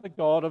about the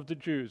God of the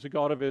Jews, the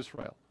God of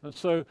Israel. And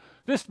so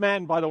this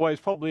man, by the way, is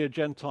probably a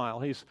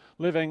Gentile. He's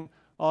living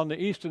on the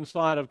eastern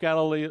side of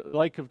Galilee,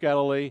 Lake of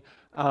Galilee,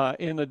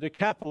 in the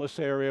Decapolis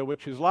area,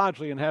 which is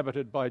largely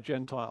inhabited by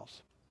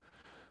Gentiles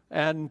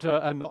and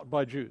not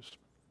by Jews.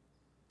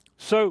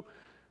 So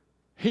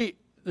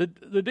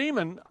the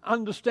demon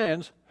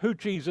understands who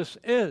Jesus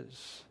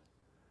is.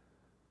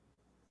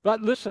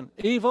 But listen,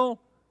 evil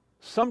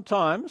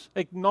sometimes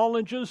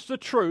acknowledges the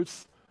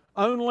truth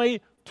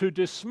only to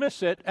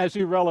dismiss it as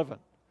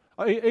irrelevant.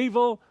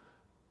 Evil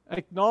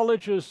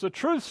acknowledges the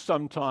truth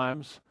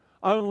sometimes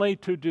only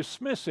to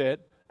dismiss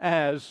it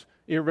as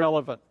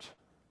irrelevant.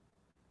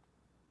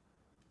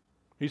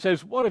 He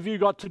says, "What have you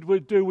got to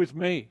do with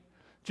me,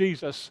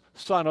 Jesus,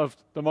 Son of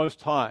the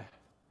Most High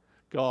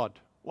God?"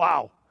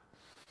 Wow.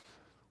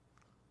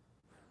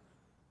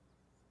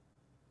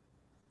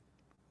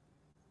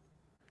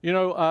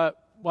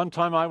 One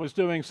time I was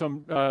doing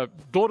some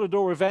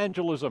door-to-door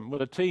evangelism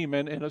with a team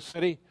in a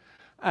city,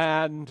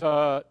 and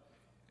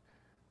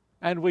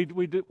we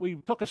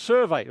took a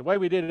survey. The way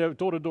we did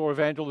door-to-door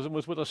evangelism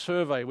was with a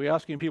survey. We were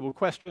asking people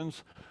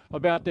questions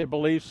about their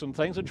beliefs and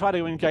things and try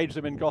to engage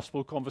them in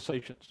gospel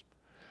conversations.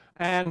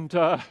 And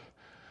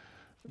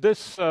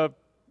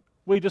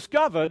we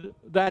discovered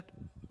that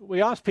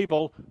we asked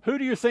people, "Who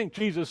do you think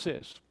Jesus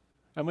is?"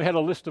 And we had a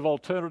list of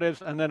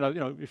alternatives, and then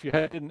if you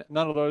had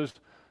none of those,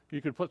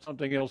 you could put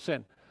something else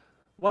in.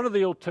 One of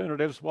the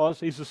alternatives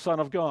was, "He's the Son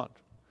of God."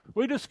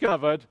 We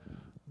discovered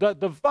that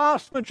the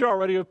vast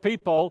majority of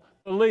people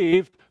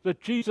believed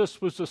that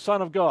Jesus was the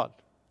Son of God.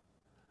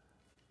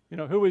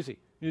 Who is he?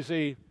 Is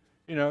he,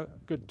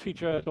 good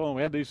teacher?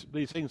 We had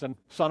these things, and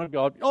Son of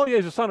God. Oh, yeah,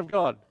 he's the Son of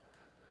God.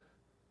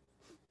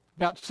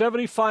 About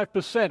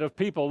 75% of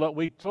people that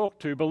we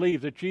talked to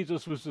believed that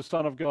Jesus was the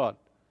Son of God.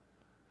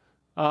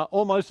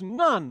 Almost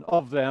none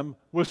of them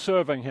were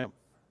serving him.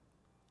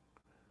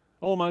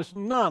 Almost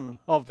none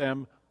of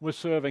them were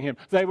serving him.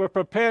 They were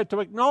prepared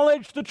to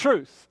acknowledge the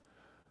truth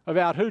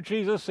about who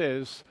Jesus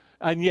is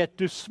and yet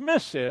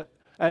dismiss it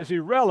as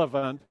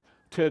irrelevant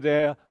to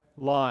their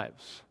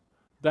lives.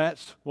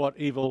 That's what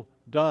evil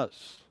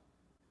does.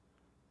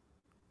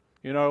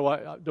 There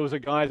was a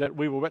guy that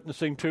we were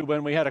witnessing to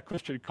when we had a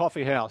Christian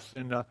coffee house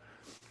in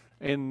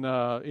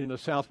the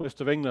southwest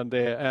of England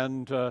there,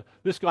 and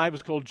this guy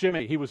was called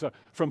Jimmy. He was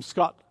from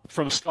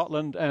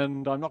Scotland,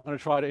 and I'm not going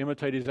to try to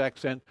imitate his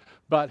accent,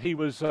 but he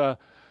was an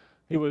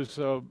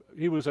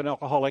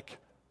alcoholic,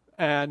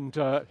 and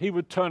he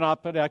would turn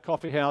up at our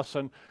coffee house,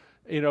 and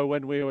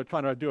when we were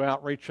trying to do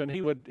outreach, and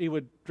he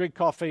would drink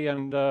coffee,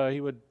 and he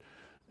would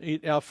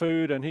eat our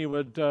food, and he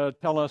would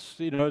tell us,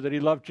 that he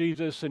loved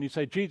Jesus, and he'd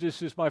say,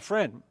 "Jesus is my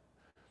friend."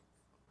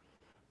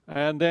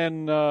 And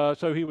then,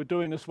 so he was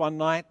doing this one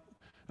night,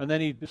 and then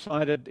he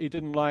decided he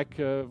didn't like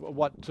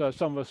what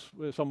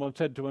someone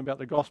said to him about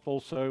the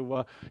gospel,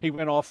 so he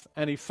went off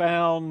and he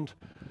found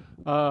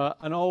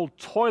an old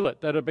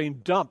toilet that had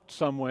been dumped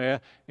somewhere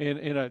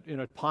in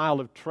a pile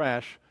of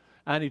trash,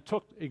 and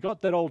he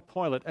got that old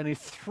toilet and he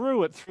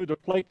threw it through the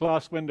plate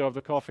glass window of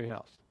the coffee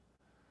house.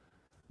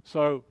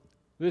 So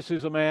this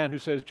is a man who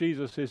says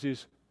Jesus is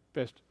his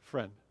best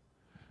friend.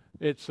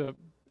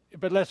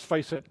 But let's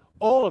face it,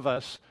 all of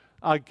us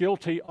are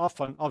guilty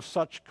often of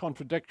such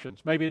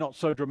contradictions, maybe not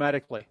so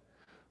dramatically,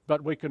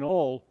 but we can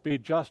all be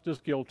just as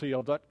guilty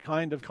of that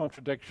kind of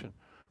contradiction,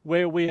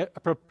 where we are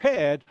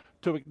prepared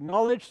to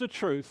acknowledge the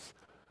truth,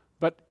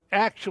 but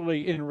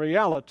actually, in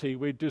reality,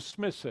 we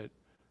dismiss it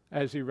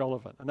as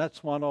irrelevant. And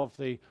that's one of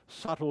the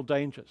subtle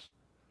dangers.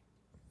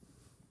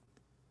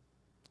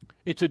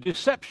 It's a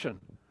deception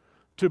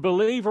to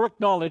believe or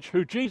acknowledge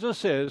who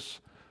Jesus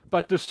is,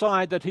 but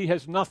decide that he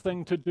has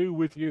nothing to do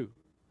with you.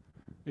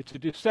 It's a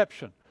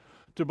deception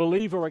to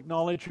believe or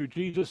acknowledge who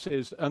Jesus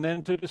is, and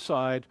then to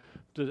decide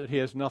that he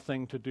has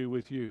nothing to do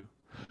with you.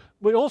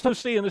 We also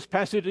see in this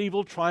passage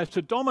evil tries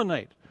to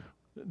dominate.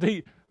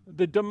 The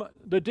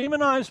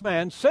demonized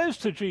man says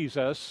to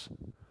Jesus,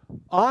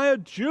 I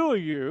adjure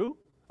you.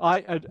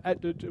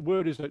 The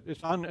word is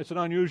it's an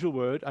unusual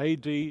word,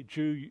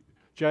 adjure,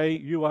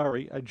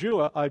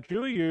 I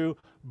adjure you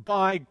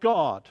by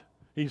God,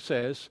 he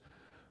says,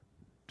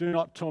 do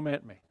not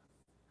torment me.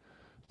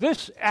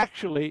 This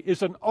actually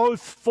is an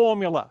oath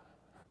formula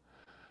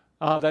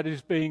that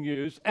is being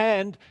used,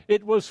 and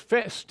it was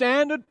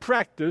standard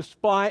practice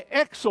by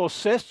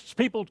exorcists,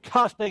 people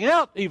casting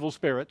out evil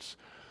spirits,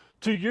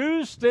 to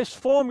use this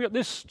formula,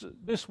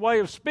 this way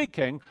of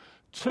speaking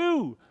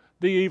to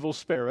the evil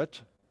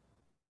spirit,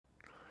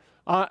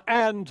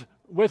 and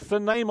with the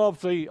name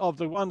of the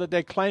one that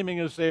they're claiming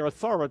as their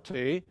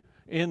authority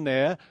in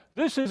there.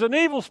 This is an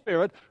evil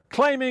spirit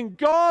claiming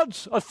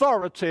God's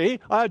authority,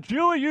 I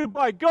adjure you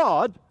by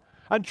God,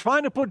 and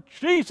trying to put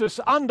Jesus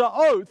under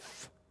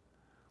oath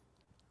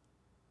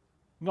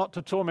not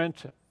to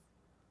torment him.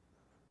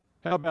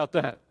 How about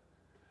that?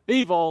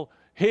 Evil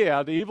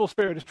here, the evil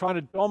spirit is trying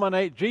to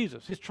dominate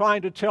Jesus. He's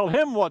trying to tell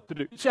him what to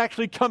do. It's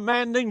actually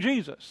commanding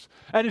Jesus,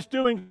 and it's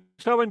doing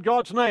so in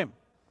God's name.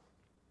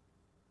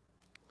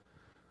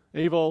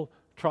 Evil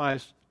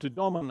tries to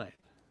dominate.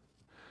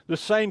 The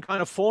same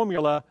kind of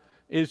formula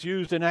is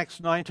used in Acts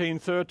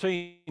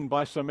 19:13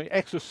 by some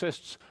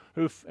exorcists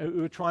who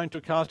are trying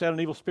to cast out an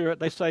evil spirit.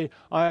 They say,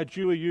 I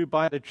adjure you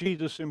by the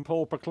Jesus whom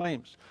Paul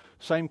proclaims.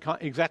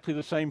 Exactly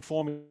the same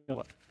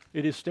formula.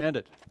 It is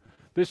standard.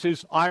 This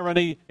is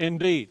irony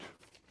indeed.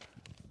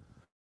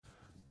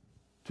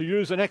 To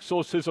use an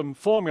exorcism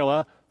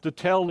formula to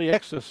tell the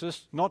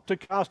exorcist not to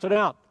cast it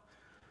out.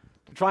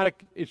 To try to,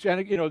 it's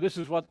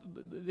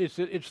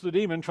the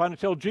demon trying to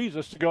tell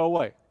Jesus to go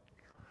away,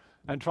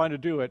 and trying to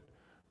do it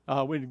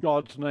with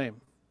God's name.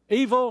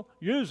 Evil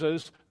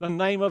uses the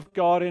name of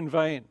God in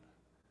vain.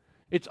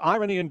 It's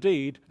irony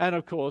indeed, and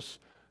of course,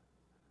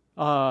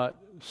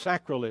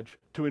 sacrilege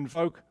to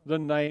invoke the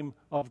name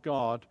of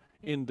God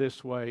in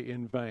this way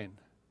in vain.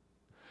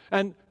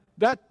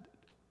 But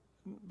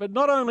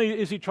not only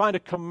is he trying to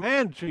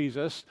command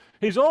Jesus,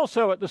 he's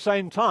also at the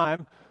same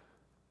time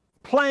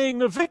playing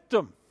the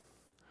victim.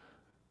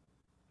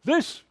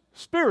 This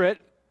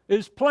spirit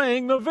is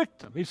playing the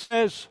victim. He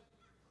says,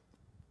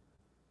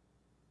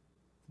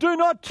 do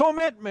not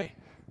torment me.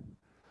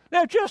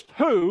 Now, just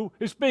who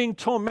is being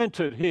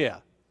tormented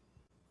here?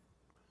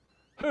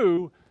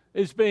 Who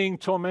is being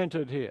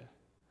tormented here?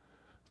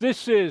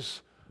 This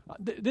is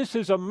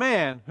a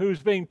man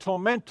who's being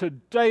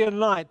tormented day and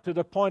night to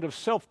the point of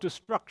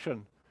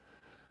self-destruction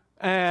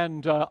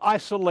and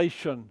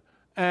isolation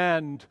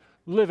and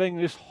living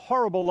this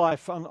horrible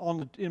life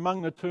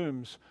among the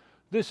tombs.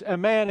 A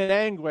man in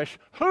anguish.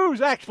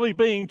 Who's actually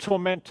being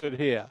tormented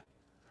here?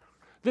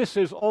 This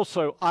is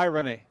also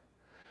irony,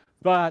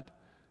 but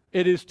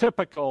it is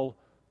typical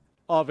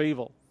of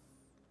evil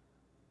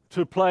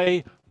to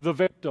play the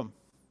victim.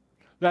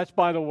 That's,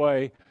 by the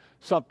way,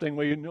 something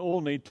we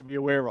all need to be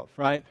aware of,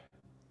 right?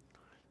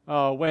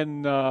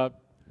 When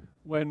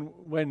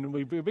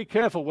we be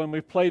careful when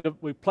we play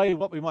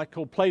what we might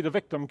call play the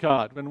victim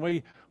card. When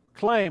we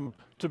claim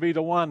to be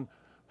the one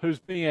who's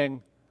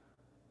being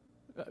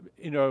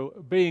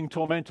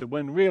tormented,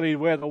 when really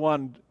we're the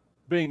one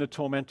being the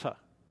tormentor.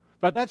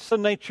 But that's the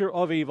nature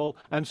of evil,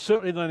 and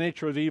certainly the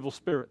nature of the evil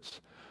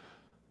spirits.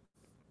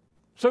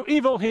 So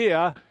evil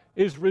here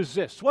is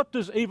resist. What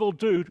does evil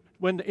do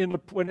when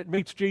it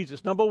meets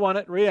Jesus? Number one,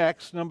 it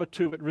reacts. Number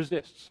two, it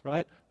resists,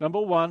 right? Number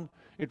one,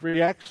 it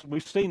reacts.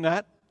 We've seen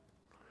that.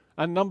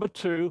 And number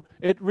two,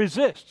 it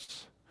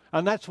resists.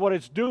 And that's what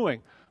it's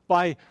doing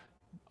by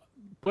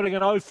putting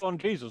an oath on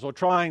Jesus, or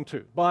trying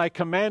to, by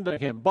commanding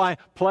him, by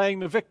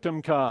playing the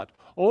victim card.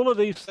 All of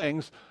these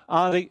things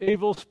are the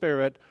evil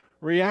spirit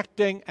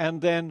reacting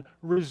and then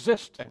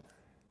resisting.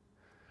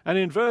 And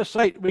in verse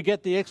 8, we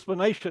get the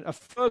explanation, a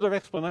further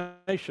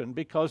explanation,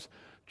 because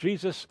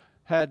Jesus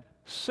had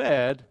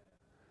said,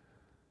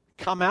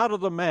 come out of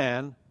the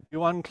man,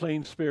 you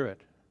unclean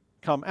spirit.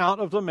 Come out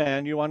of the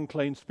man, you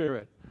unclean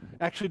spirit.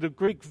 Actually, the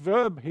Greek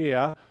verb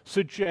here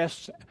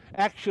suggests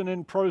action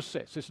in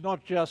process. It's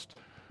not just,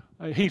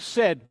 he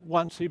said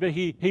once, but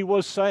he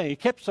was saying, he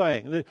kept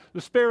saying.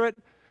 The spirit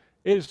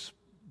is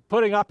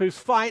putting up his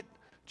fight.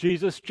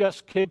 Jesus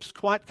just keeps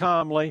quite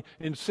calmly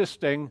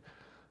insisting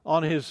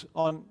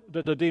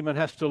that the demon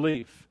has to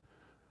leave.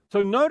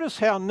 So notice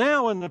how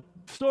now in the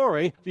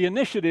story, the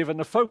initiative and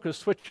the focus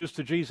switches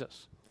to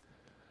Jesus.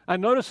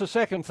 And notice the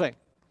second thing.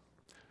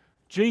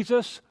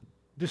 Jesus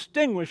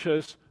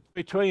distinguishes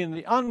between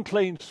the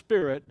unclean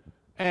spirit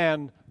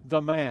and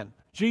the man.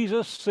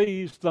 Jesus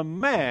sees the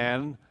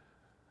man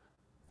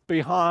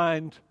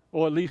behind,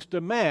 or at least a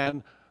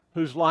man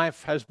whose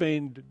life has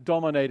been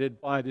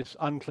dominated by this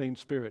unclean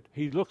spirit.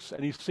 He looks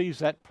and he sees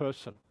that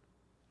person.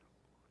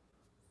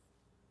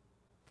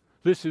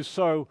 This is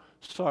so,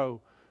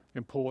 so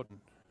important.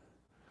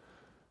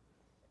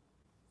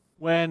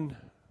 When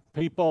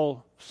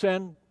people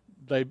sin,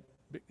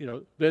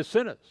 they're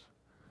sinners.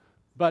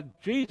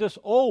 But Jesus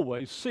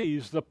always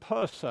sees the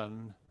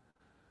person,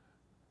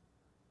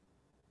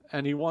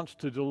 and he wants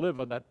to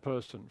deliver that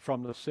person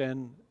from the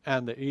sin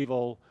and the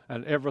evil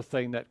and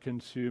everything that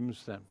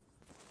consumes them.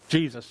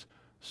 Jesus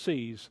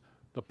sees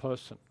the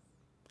person.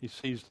 He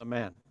sees the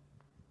man.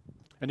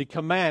 And he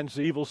commands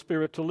the evil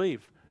spirit to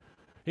leave.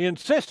 He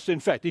insists,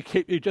 in fact,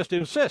 he just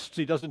insists.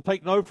 He doesn't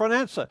take no for an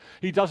answer.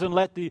 He doesn't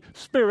let the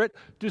spirit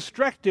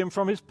distract him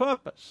from his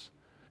purpose.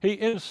 He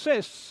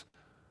insists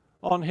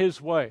on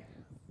his way.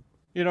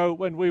 You know,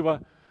 when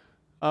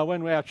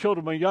our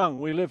children were young,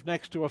 we lived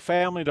next to a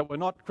family that were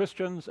not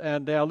Christians,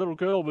 and our little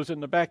girl was in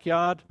the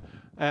backyard,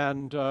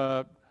 and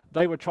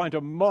they were trying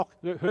to mock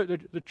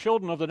the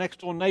children of the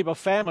next door neighbor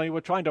family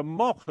were trying to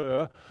mock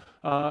her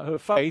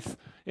faith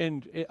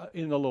in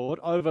the Lord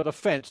over the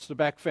fence, the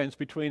back fence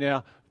between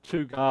our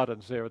two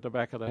gardens there at the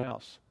back of the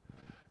house.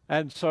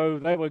 And so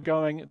they were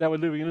doing a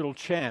little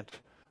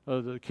chant,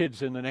 the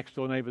kids in the next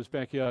door neighbor's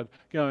backyard,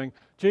 going,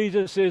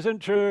 "Jesus isn't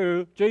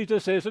true,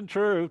 Jesus isn't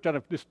true," kind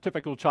of this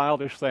typical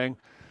childish thing,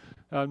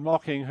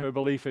 mocking her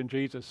belief in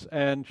Jesus.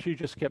 And she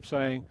just kept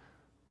saying,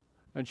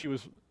 and she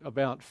was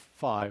about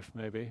 5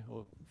 maybe,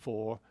 or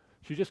 4,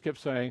 she just kept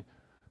saying,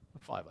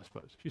 5 I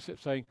suppose, she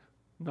kept saying,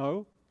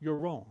 "No, you're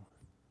wrong.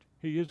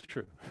 He is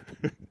true."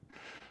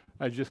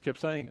 And she just kept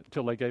saying it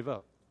until they gave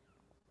up.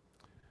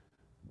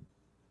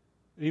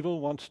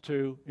 Evil wants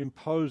to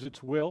impose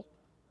its will.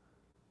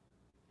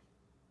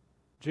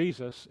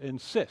 Jesus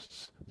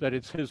insists that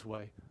it's his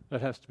way that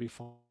has to be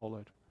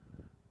followed.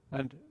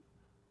 And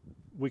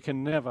we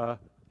can never,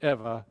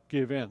 ever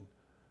give in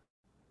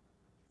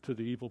to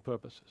the evil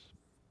purposes.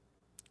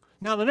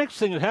 Now, the next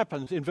thing that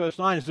happens in verse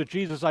 9 is that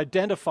Jesus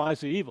identifies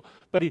the evil.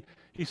 But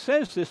he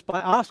says this by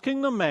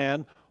asking the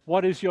man,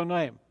 "What is your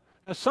name?"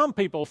 Now, some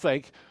people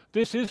think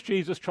this is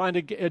Jesus trying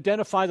to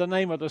identify the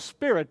name of the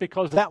Spirit,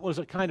 because that was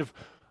a kind of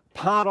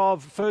part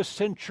of first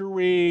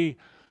century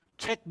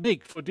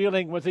technique for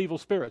dealing with evil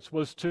spirits,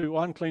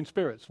 unclean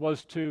spirits,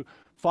 was to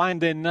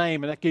find their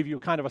name, and that gave you a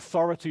kind of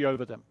authority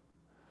over them.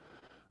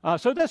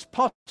 So that's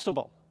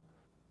possible.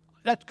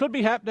 That could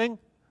be happening,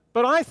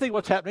 but I think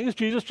what's happening is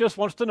Jesus just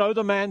wants to know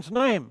the man's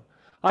name.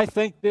 I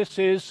think this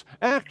is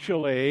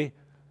actually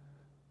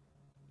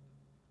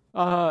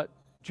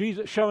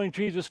showing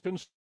Jesus'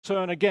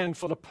 concern again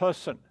for the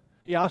person.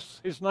 He asks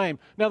his name.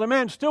 Now, the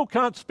man still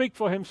can't speak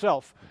for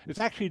himself.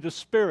 It's actually the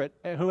Spirit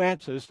who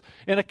answers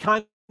in a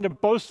kind of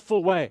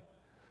boastful way.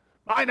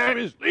 "My name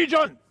is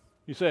Legion,"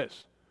 he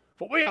says,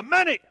 "for we are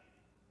many."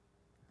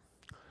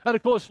 And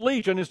of course,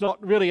 Legion is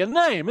not really a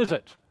name, is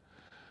it?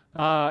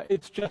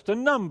 It's just a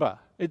number.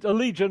 A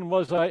legion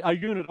was a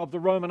unit of the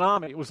Roman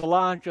army. It was the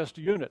largest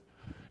unit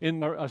in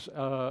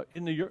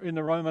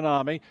the Roman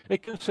army.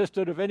 It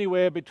consisted of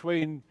anywhere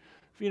between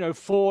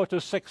 4,000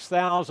 to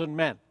 6,000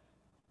 men.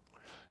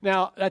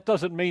 Now, that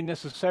doesn't mean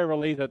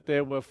necessarily that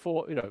there were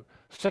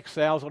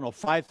 6,000 or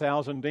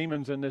 5,000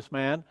 demons in this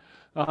man,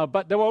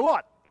 but there were a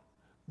lot.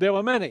 There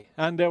were many,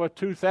 and there were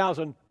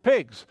 2,000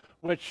 pigs,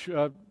 which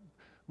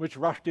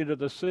rushed into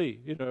the sea,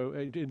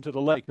 into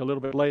the lake a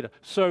little bit later.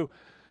 So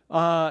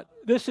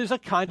this is a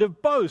kind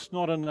of boast,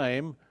 not a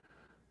name,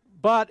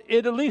 but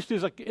it at least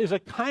is a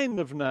kind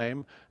of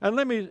name. And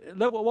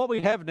what we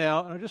have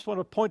now, and I just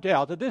want to point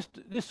out that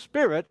this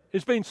Spirit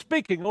has been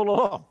speaking all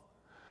along.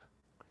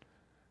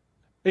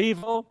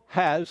 Evil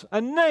has a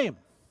name.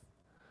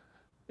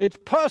 It's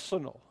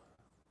personal.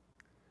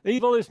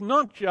 Evil is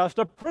not just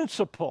a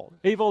principle.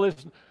 Evil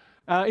is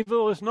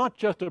not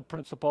just a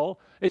principle.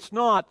 It's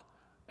not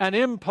an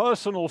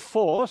impersonal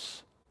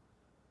force,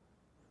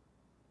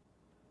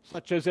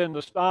 such as in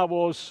the Star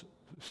Wars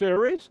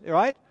series,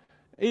 right?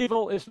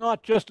 Evil is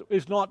not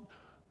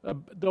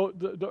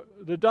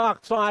the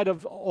dark side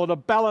or the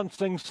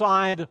balancing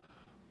side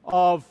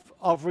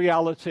of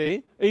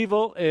reality.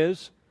 Evil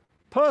is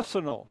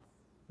personal.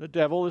 The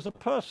devil is a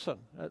person.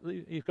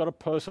 He's got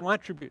personal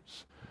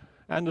attributes.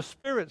 And the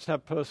spirits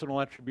have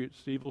personal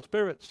attributes, the evil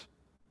spirits.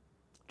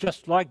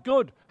 Just like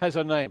good has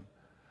a name.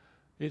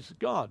 It's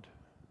God.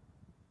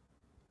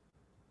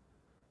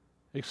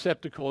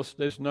 Except, of course,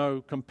 there's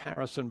no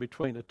comparison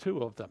between the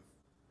two of them.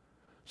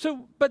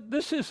 So, but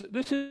this is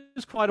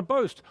quite a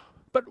boast.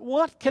 But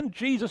what can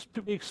Jesus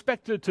be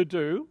expected to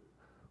do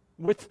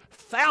with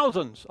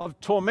thousands of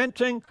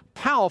tormenting,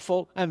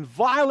 powerful, and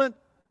violent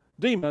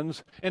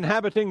demons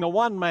inhabiting the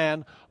one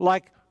man,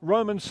 like the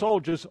Roman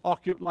soldiers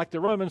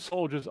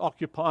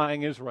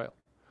occupying Israel?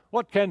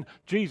 What can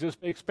Jesus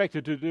be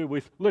expected to do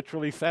with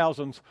literally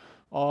thousands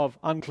of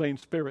unclean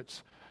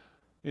spirits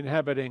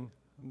inhabiting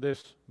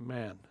this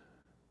man?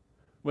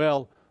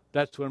 Well,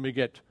 that's when we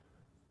get,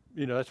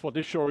 that's what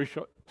this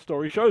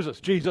story shows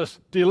us. Jesus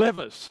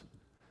delivers.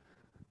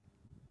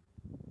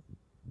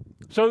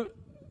 So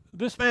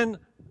this man,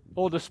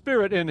 or the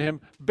spirit in him,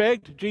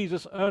 begged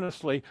Jesus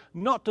earnestly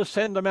not to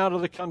send them out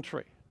of the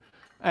country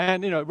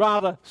and,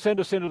 rather send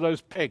us into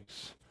those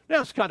pigs.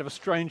 Now, it's kind of a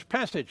strange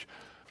passage,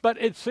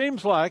 but it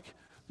seems like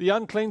the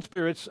unclean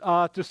spirits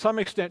are to some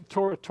extent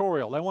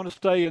territorial. They want to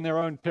stay in their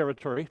own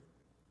territory.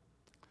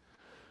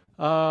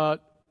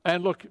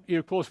 And look,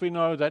 of course, we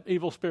know that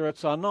evil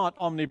spirits are not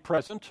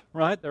omnipresent,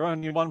 right? They're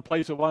only in one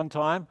place at one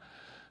time,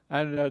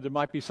 and there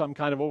might be some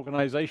kind of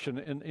organization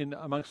in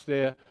amongst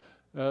their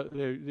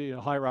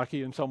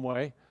hierarchy in some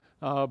way,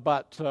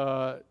 but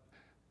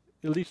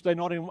at least they're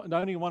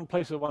only in one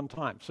place at one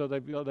time. So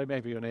they may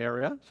be an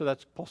area, so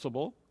that's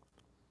possible.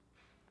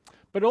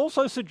 But it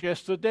also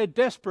suggests that they're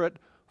desperate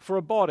for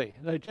a body.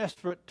 They're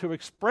desperate to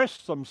express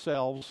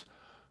themselves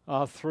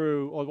or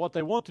what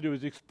they want to do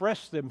is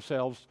express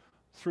themselves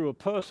through a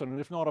person, and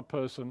if not a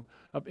person,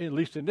 at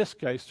least in this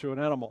case, through an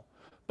animal.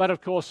 But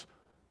of course,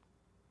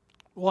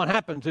 what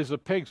happens is the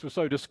pigs were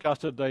so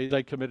disgusted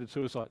they committed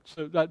suicide.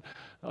 So that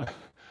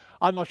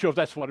I'm not sure if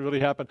that's what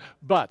really happened,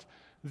 but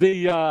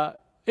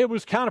it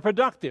was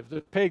counterproductive.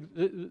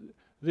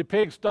 The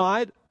pigs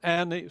died,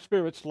 and the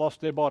spirits lost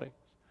their body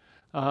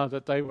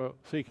that they were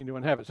seeking to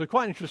inhabit. So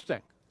quite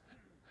interesting.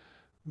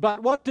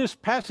 But what this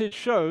passage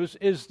shows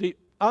is the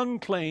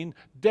unclean,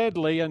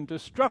 deadly, and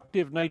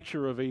destructive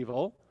nature of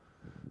evil.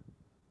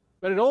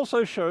 But it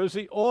also shows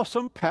the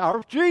awesome power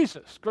of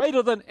Jesus,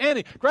 greater than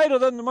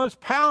the most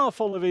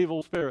powerful of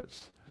evil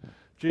spirits.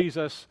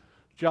 Jesus,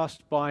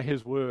 just by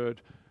his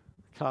word,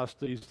 cast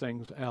these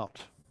things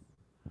out.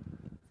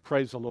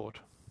 Praise the Lord.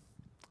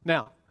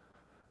 Now,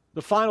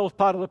 the final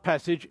part of the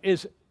passage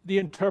is the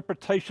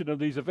interpretation of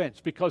these events,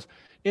 because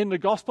in the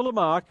Gospel of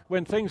Mark,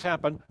 when things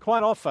happen,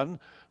 quite often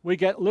we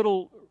get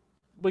little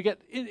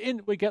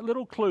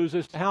clues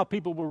as to how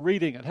people were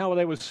reading it, how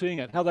they were seeing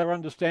it, how they were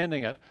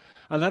understanding it,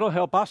 and that'll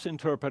help us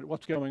interpret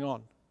what's going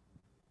on.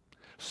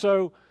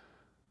 So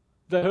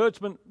the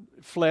herdsmen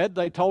fled.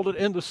 They told it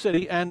in the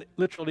city and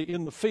literally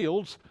in the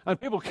fields, and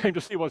people came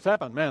to see what's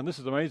happened. Man, this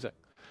is amazing.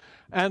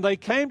 And they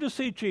came to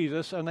see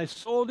Jesus, and they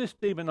saw this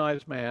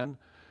demonized man,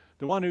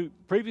 the one who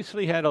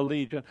previously had a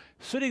legion,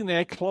 sitting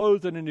there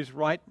clothed and in his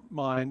right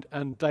mind,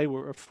 and they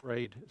were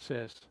afraid, it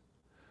says.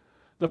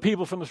 The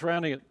people from the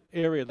surrounding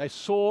area, they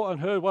saw and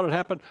heard what had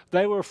happened.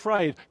 They were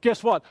afraid.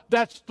 Guess what?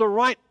 That's the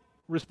right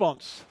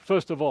response,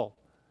 first of all.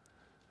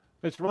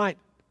 It's right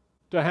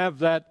to have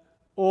that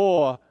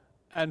awe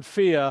and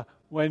fear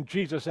when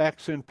Jesus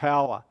acts in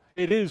power.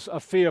 It is a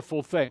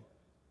fearful thing.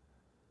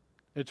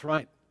 It's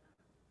right.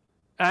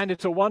 And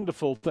it's a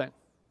wonderful thing.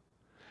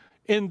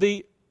 In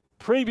the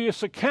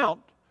previous account,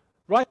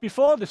 right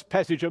before this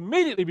passage,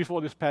 immediately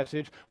before this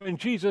passage, when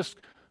Jesus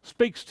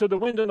speaks to the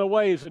wind and the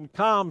waves and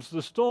calms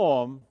the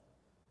storm,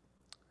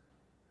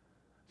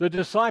 the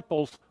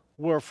disciples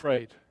were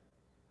afraid.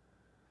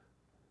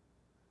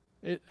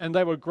 And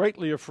they were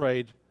greatly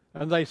afraid.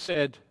 And they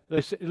said,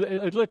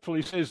 it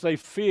literally says they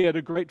feared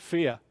a great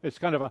fear. It's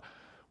kind of a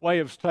way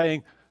of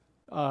saying,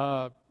 they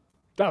were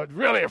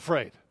really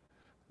afraid.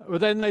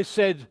 But then they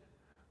said,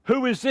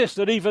 who is this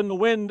that even the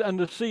wind and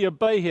the sea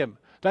obey him?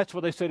 That's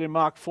what they said in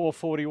Mark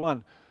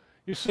 4:41.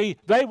 You see,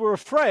 they were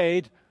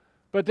afraid,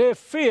 but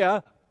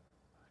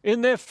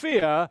in their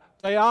fear,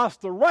 they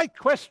asked the right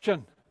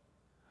question.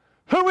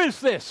 Who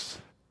is this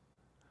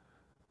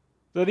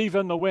that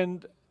even the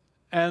wind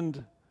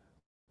and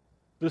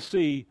the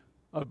sea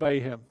obey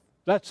him?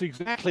 That's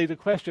exactly the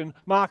question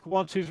Mark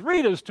wants his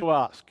readers to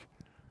ask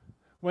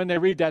when they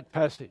read that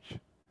passage.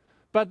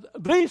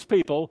 But these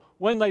people,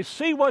 when they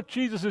see what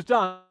Jesus has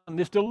done,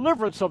 this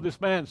deliverance of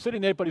this man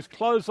sitting there, put his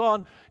clothes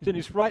on, he's in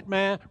his right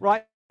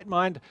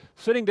mind,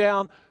 sitting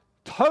down,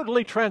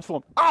 totally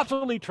transformed,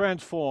 utterly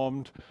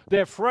transformed.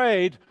 They're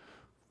afraid.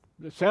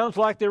 It sounds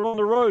like they're on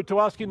the road to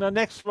asking the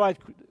next right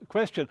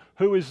question.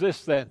 Who is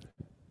this then?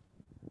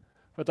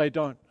 But they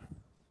don't.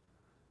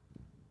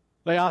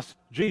 They ask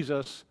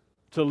Jesus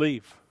to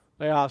leave.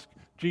 They ask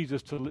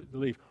Jesus to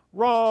leave.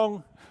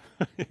 Wrong.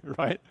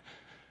 Right?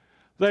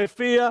 They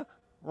fear.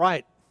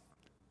 Right.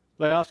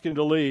 They ask him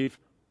to leave.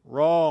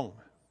 Wrong.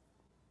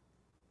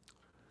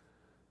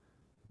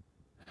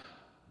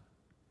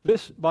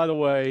 This, by the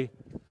way,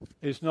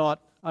 is not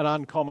an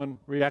uncommon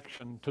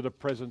reaction to the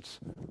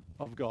presence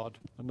of God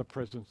and the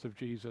presence of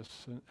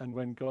Jesus. And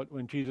when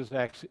Jesus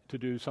acts to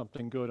do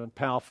something good and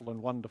powerful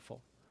and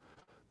wonderful,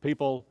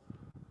 people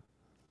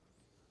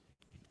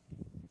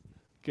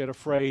get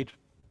afraid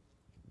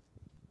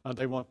and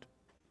they want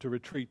to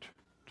retreat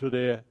to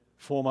their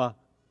former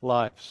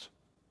lives.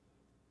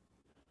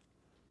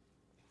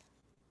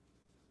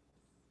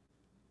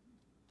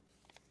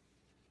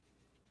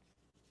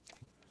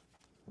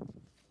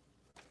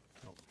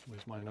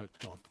 Where's my notes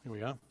gone? Here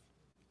we are.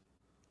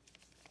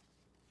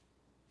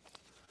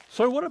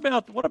 So what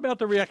about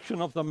the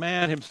reaction of the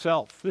man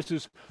himself? This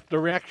is the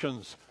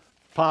reactions.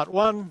 Part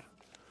 1,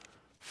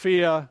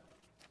 fear,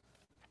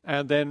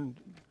 and then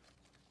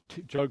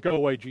Go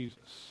away,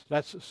 Jesus.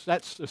 That's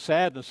the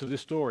sadness of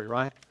this story,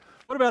 right?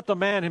 What about the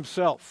man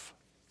himself?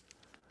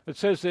 It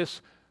says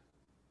this,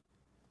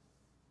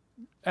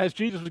 as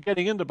Jesus was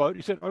getting in the boat,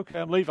 he said, okay,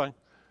 I'm leaving.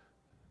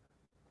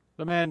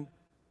 The man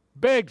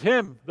begged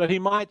him that he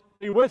might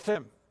be with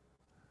him.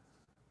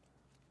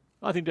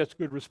 I think that's a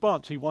good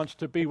response. He wants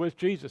to be with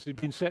Jesus. He's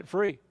been set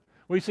free.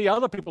 We see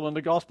other people in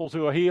the Gospels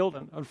who are healed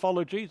and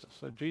follow Jesus.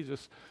 And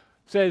Jesus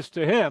says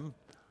to him,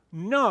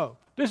 no.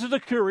 This is a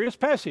curious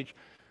passage.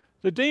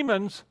 The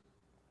demons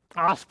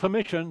ask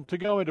permission to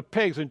go into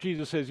pigs, and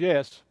Jesus says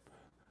yes,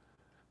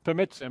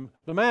 permits him.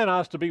 The man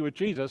asks to be with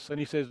Jesus, and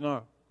he says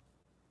no.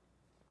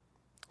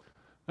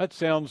 That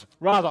sounds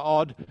rather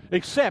odd,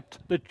 except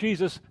that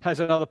Jesus has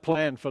another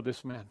plan for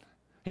this man.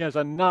 He has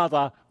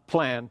another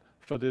plan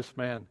for this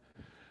man.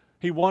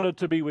 He wanted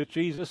to be with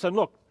Jesus. And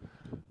look,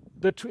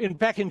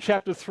 back in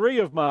chapter 3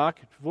 of Mark,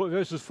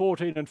 verses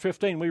 14 and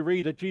 15, we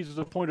read that Jesus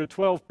appointed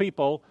 12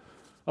 people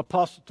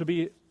to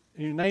be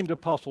named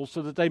apostles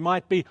so that they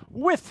might be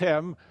with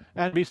him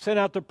and be sent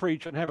out to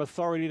preach and have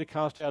authority to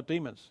cast out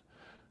demons.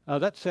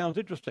 That sounds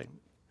interesting.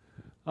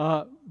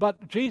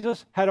 But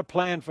Jesus had a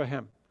plan for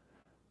him.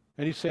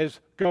 And he says,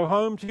 go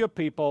home to your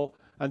people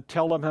and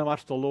tell them how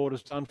much the Lord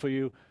has done for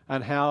you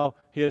and how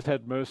he has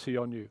had mercy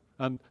on you.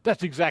 And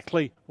that's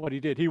exactly what he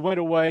did. He went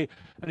away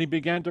and he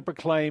began to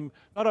proclaim,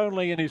 not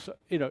only in his,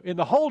 in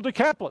the whole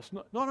Decapolis,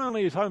 not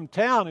only his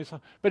hometown,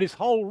 but his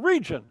whole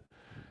region,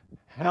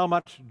 how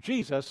much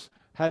Jesus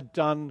had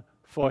done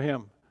for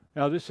him.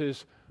 Now this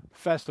is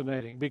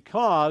fascinating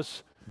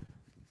because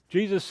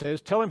Jesus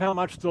says, tell him how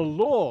much the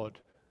Lord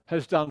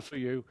has done for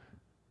you.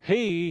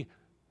 He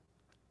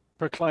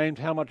proclaimed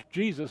how much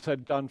Jesus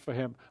had done for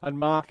him. And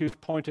Mark is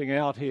pointing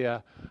out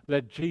here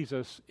that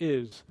Jesus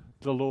is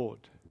the Lord.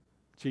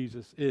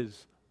 Jesus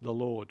is the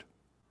Lord.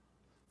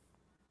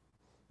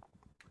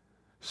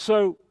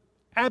 So,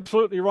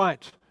 absolutely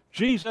right.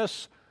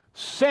 Jesus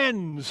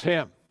sends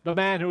him, the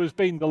man who has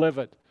been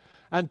delivered,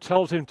 and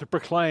tells him to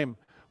proclaim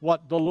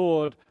what the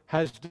Lord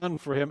has done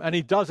for him. And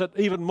he does it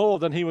even more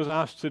than he was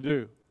asked to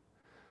do.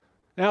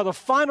 Now, the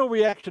final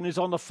reaction is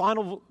on the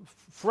final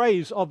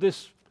phrase of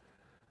this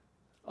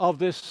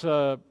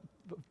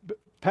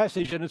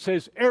passage, and it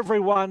says,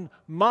 everyone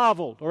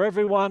marveled, or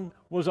everyone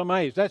was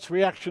amazed. That's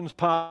reactions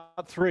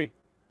part 3,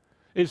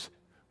 is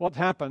what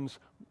happens.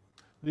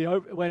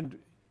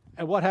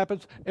 What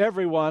happens?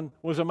 Everyone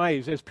was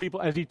amazed as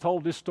he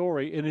told this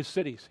story in his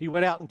cities. He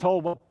went out and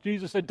told what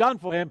Jesus had done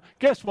for him.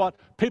 Guess what?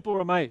 People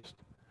were amazed.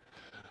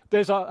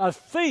 There's a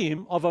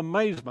theme of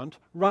amazement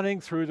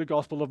running through the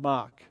Gospel of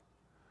Mark.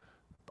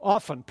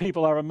 Often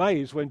people are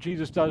amazed when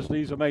Jesus does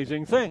these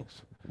amazing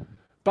things.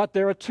 But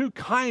there are two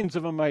kinds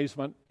of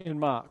amazement in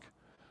Mark.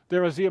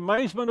 There is the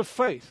amazement of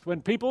faith,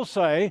 when people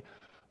say,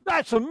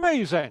 that's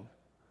amazing.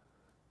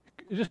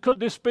 Could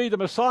this be the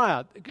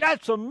Messiah?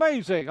 That's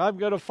amazing. I'm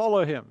going to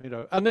follow him.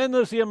 And then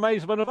there's the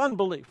amazement of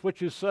unbelief,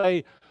 which is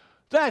say,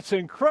 that's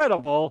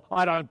incredible.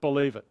 I don't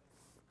believe it.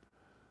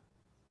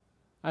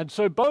 And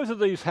so both of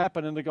these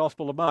happen in the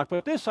Gospel of Mark.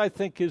 But this, I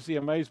think, is the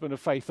amazement of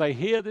faith. They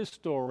hear this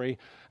story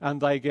and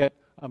they get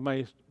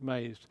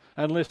amazed.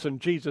 And listen,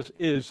 Jesus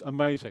is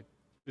amazing.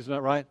 Isn't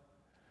that right?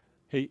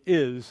 He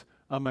is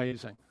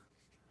amazing.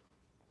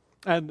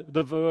 And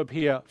the verb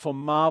here for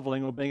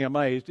marveling or being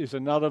amazed is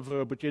another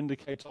verb which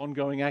indicates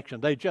ongoing action.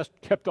 They just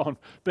kept on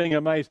being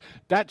amazed.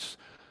 That's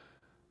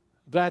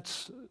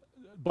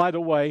by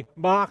the way,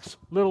 Mark's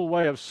little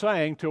way of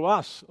saying to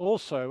us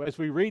also as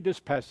we read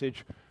this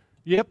passage,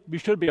 yep, we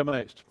should be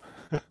amazed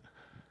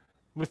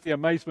with the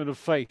amazement of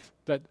faith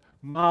that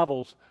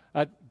marvels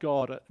at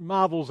God,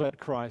 marvels at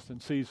Christ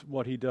and sees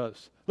what he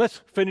does.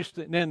 Let's finish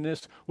and end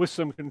this with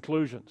some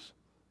conclusions.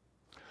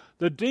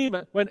 The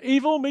demon, when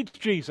evil meets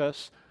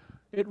Jesus,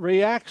 it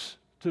reacts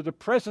to the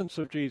presence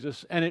of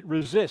Jesus and it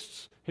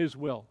resists his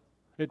will.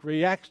 It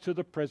reacts to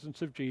the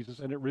presence of Jesus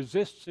and it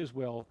resists his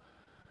will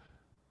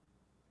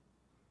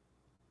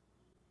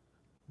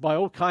by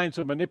all kinds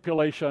of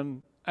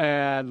manipulation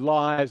and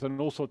lies and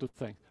all sorts of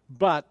things.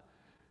 But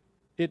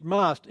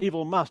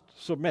evil must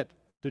submit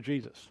to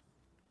Jesus.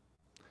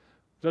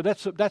 So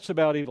that's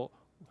about evil.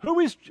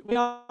 We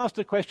asked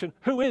the question,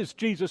 who is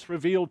Jesus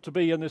revealed to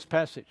be in this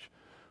passage?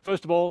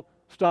 First of all,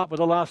 start with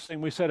the last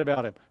thing we said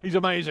about him. He's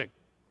amazing.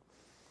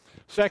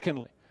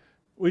 Secondly,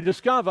 we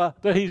discover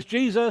that he's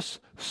Jesus,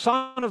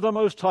 Son of the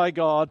Most High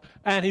God,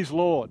 and he's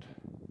Lord.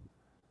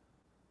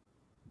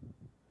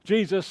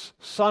 Jesus,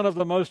 Son of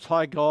the Most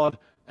High God,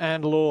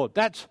 and Lord.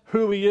 That's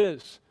who he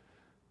is.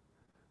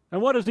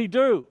 And what does he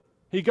do?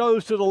 He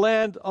goes to the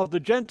land of the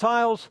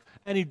Gentiles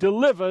and he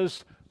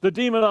delivers the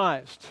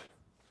demonized.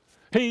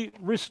 He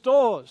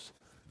restores.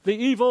 The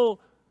evil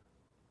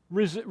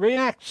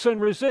reacts and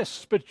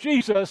resists, but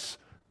Jesus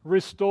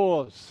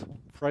restores.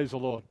 Praise the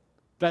Lord.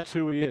 That's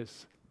who he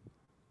is.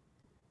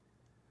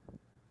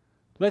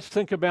 Let's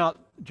think about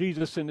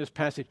Jesus in this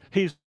passage.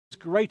 He's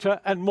greater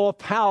and more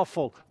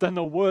powerful than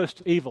the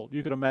worst evil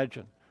you could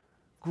imagine.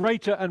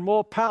 Greater and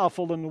more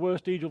powerful than the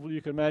worst evil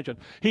you can imagine.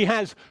 He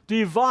has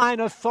divine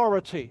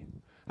authority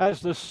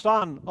as the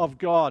Son of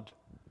God.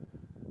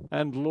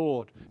 and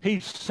Lord. He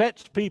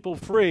sets people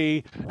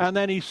free and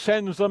then he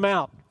sends them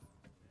out.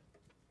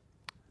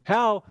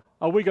 How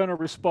are we going to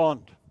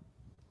respond?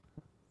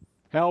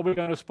 How are we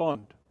going to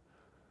respond?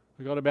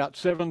 We've got about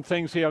 7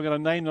 things here. I'm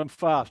going to name them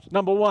fast.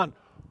 Number 1,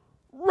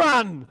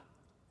 run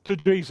to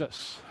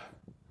Jesus.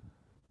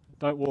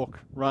 Don't walk,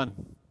 run.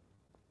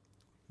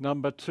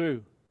 Number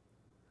 2,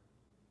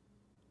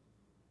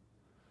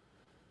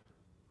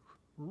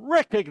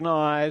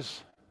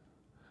 recognize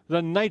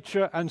the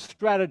nature and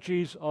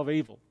strategies of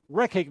evil.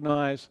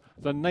 Recognize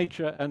the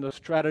nature and the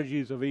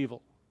strategies of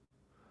evil.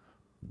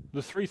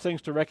 There's 3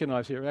 things to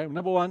recognize here. Right?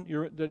 Number 1,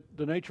 you're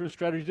the nature and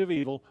strategies of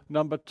evil.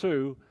 Number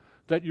 2,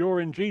 that you're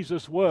in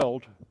Jesus'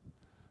 world,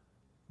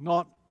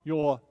 not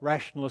your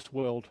rationalist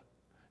world.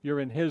 You're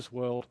in his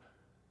world.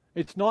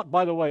 It's not,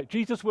 by the way,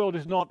 Jesus' world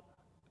is not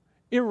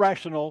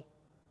irrational.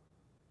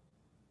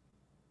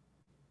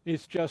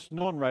 It's just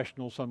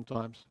non-rational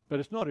sometimes, but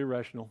it's not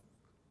irrational.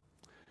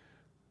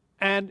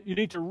 And you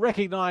need to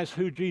recognize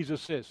who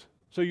Jesus is.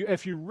 So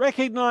if you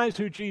recognize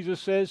who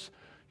Jesus is,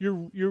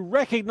 you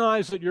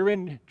recognize that you're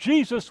in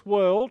Jesus'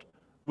 world.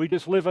 We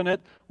just live in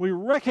it. We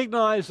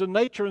recognize the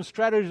nature and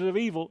strategies of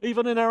evil,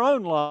 even in our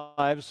own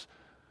lives.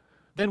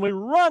 Then we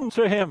run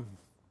to him.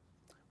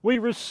 We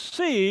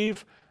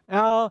receive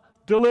our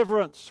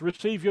deliverance.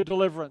 Receive your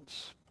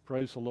deliverance.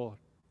 Praise the Lord.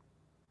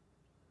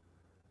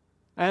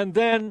 And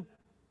then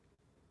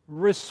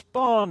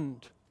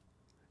respond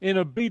in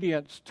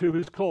obedience to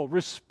his call.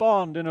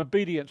 Respond in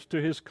obedience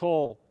to his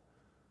call.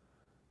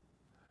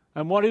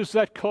 And what is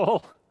that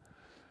call?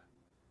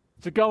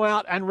 To go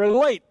out and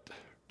relate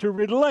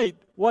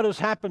what has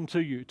happened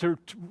to you, to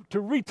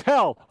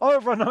retell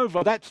over and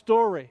over that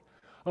story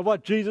of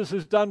what Jesus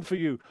has done for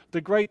you,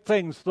 the great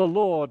things the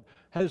Lord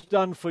has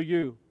done for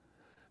you,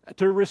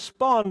 to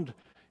respond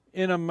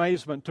in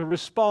amazement, to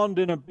respond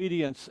in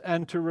obedience,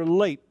 and to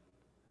relate,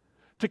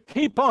 to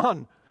keep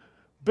on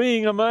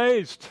being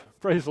amazed,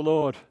 praise the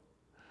Lord.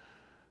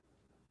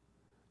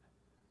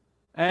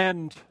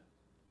 And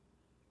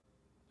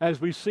as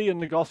we see in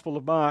the Gospel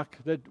of Mark,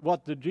 that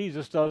what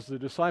Jesus does, the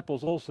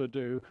disciples also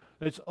do.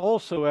 It's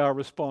also our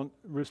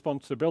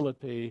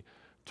responsibility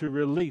to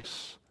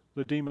release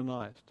the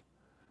demonized,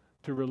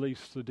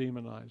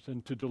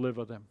 and to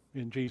deliver them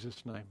in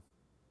Jesus' name.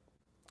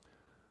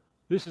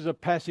 This is a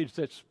passage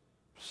that's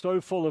so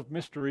full of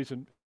mysteries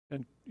and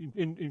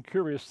in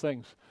curious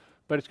things,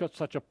 but it's got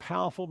such a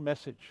powerful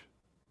message.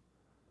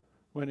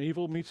 When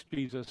evil meets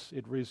Jesus,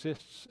 it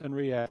resists and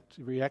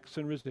reacts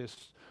and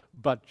resists,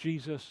 but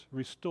Jesus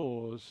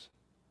restores.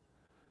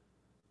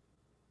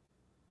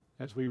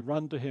 As we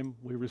run to him,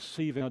 we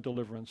receive our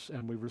deliverance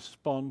and we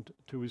respond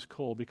to his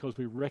call because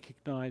we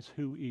recognize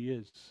who he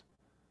is.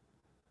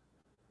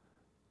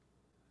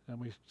 And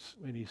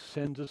when he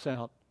sends us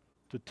out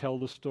to tell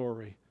the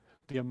story,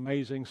 the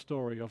amazing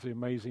story of the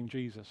amazing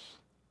Jesus,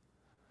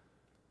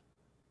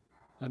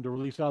 and to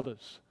release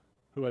others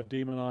who are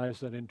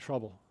demonized and in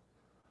trouble.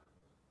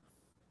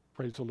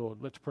 Praise the Lord.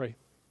 Let's pray.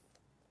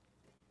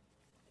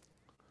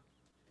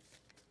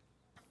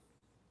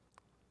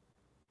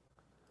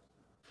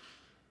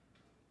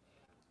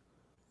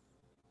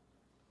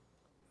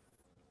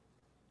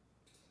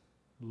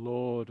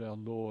 Lord, our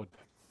Lord,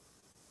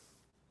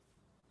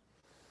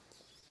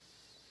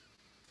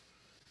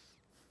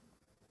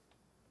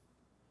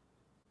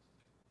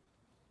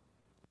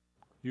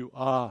 you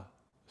are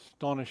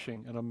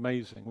astonishing and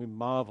amazing. We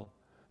marvel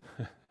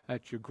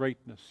at your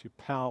greatness, your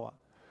power,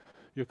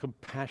 your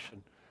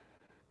compassion,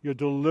 your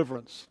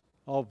deliverance,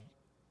 of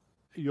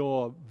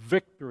your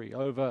victory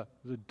over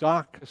the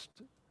darkest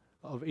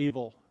of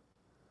evil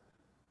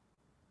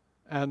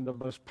and the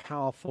most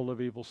powerful of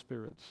evil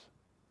spirits.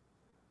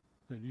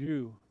 That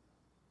you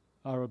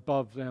are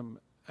above them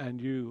and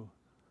you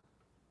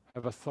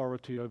have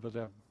authority over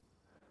them,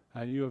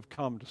 and you have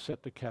come to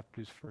set the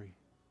captives free.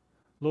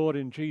 Lord,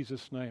 in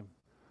Jesus' name,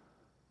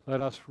 let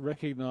us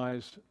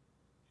recognize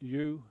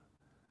you,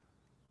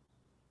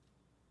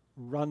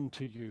 run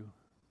to you,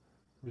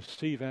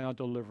 receive our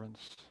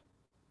deliverance,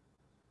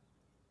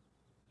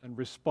 and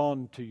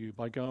respond to you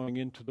by going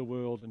into the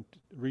world and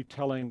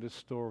retelling this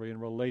story and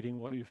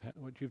relating what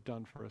you've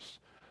done for us,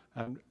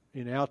 and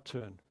in our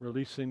turn,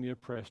 releasing the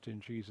oppressed in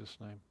Jesus'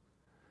 name.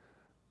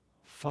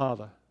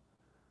 Father,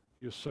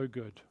 you're so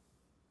good.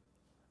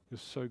 You're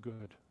so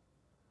good.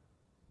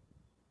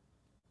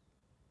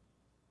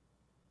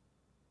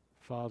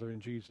 Father,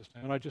 in Jesus'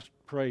 name. And I just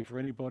pray for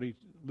anybody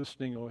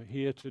listening or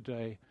here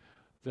today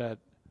that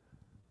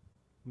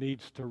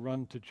needs to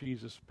run to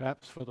Jesus,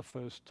 perhaps for the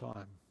first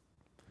time,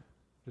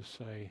 to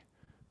say,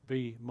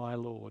 be my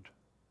Lord,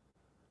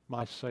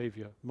 my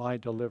Savior, my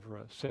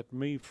deliverer. Set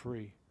me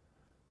free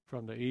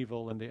from the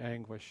evil and the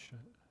anguish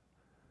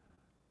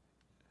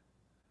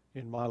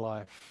in my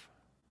life.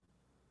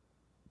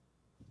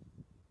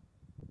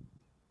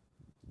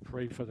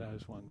 Pray for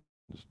those ones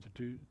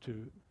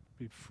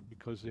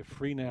because they're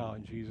free now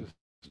in Jesus'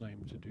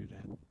 name to do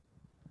that.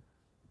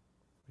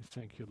 We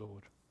thank you,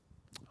 Lord.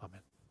 Amen.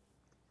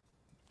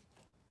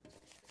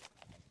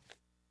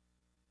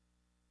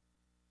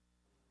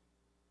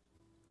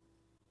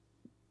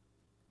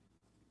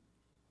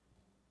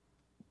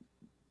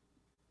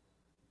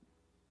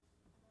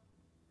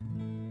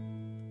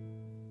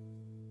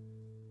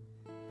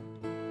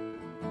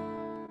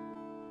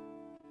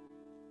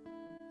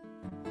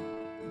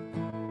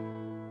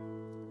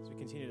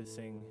 to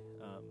sing.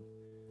 I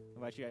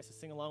invite you guys to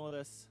sing along with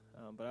us,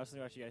 but I also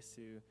invite you guys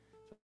to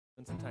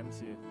spend some time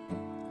to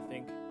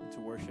think, to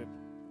worship,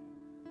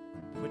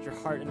 to put your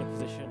heart in a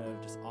position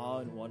of just awe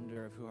and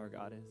wonder of who our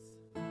God is,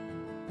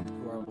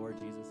 who our Lord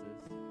Jesus is.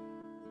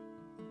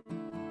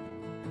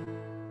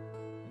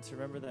 And to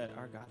remember that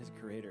our God is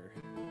creator.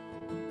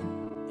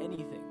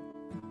 Anything,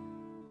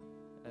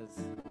 as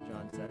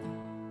John said,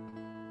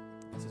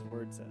 as his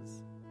word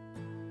says.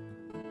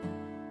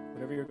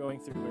 Whatever you're going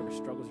through, whatever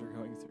struggles you're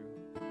going through,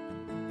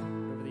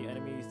 whatever the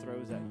enemy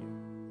throws at you,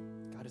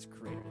 God has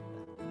created that.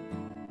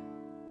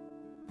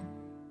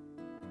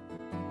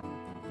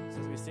 So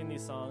as we sing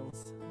these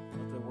songs,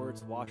 let the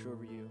words wash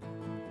over you,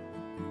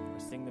 or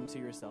sing them to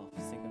yourself,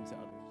 sing them to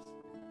others.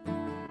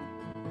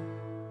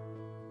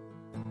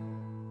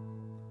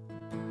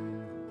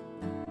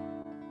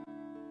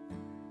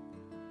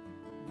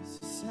 This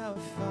is how I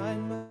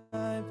find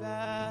my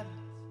battles.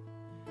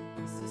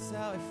 This is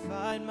how I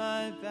find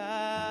my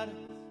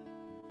battles.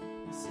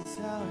 This is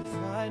how I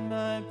find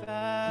my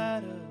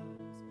battles.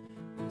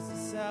 This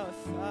is how I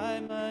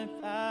find my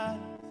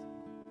battles.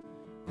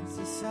 This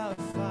is how I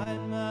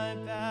find my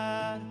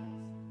battles.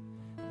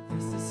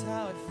 This is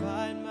how I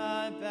find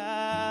my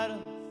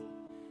battles.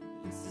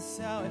 This is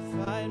how I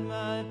find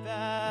my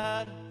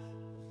battles.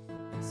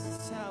 This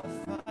is how I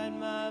find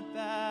my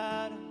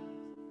battles.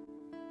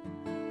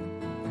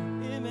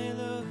 It may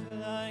look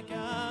like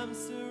I'm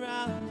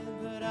surrounded,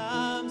 but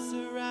I'm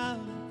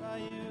surrounded by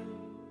you.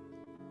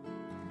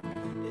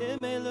 It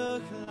may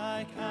look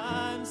like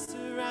I'm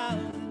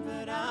surrounded,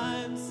 but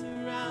I'm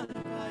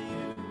surrounded by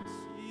you,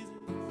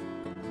 Jesus.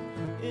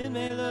 It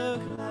may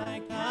look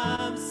like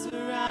I'm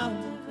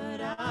surrounded,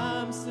 but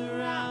I'm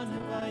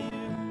surrounded by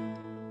you.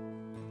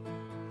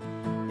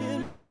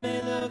 It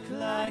may look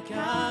like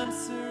I'm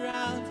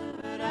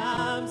surrounded, but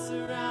I'm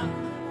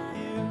surrounded by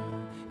you.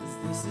 'Cause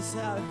this is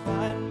how I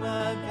find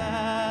my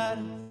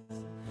battles.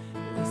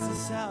 This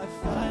is how I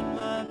find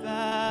my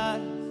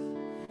battles.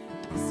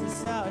 This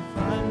is how I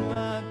find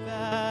my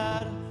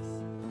battles.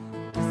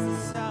 This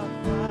is how I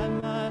find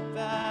my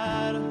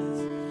battles.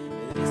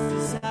 This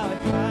is how I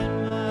find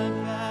my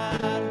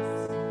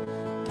battles.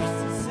 This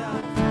is how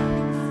I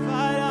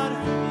fight on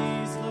our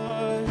knees,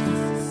 Lord.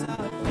 This is how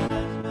I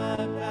find my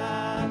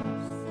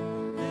battles.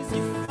 As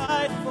you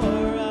fight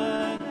for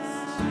us,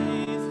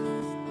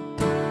 Jesus.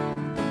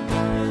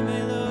 It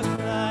may look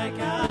like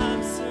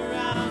I'm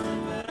surrounded,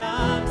 but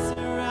I'm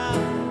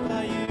surrounded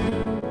by you.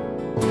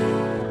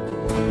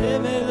 It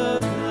may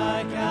look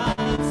like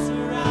I'm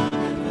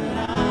surrounded, but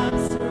I'm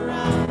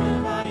surrounded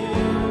by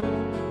you.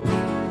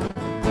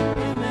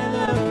 It may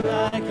look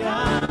like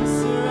I'm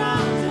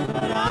surrounded,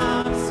 but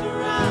I'm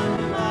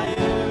surrounded by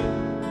you.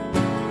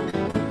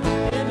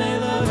 It may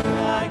look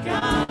like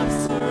I'm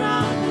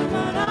surrounded,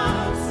 but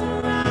I'm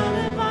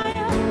surrounded by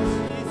you,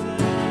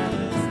 Jesus.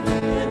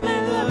 It may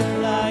look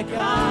like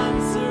I'm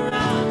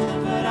surrounded,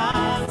 but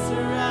I'm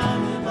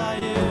surrounded by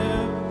you.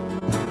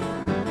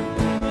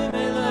 It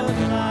may look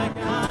like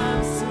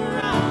I'm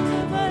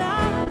surrounded, but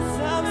I'm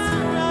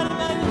surrounded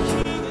by the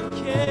King of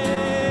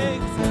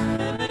Kings.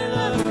 It may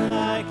look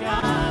like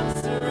I'm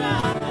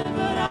surrounded,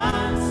 but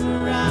I'm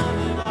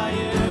surrounded by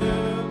you.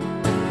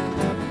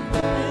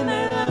 It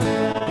may look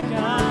like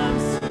I'm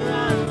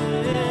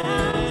surrounded.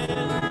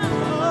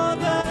 Oh,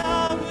 but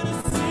I'm gonna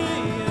see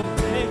a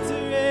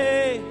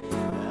victory.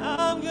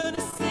 I'm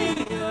gonna see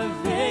a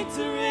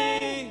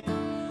victory.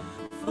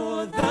 For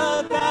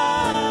the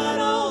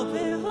battle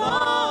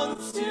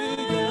belongs to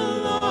you,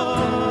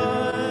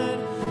 Lord.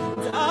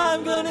 I'm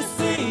gonna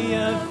see a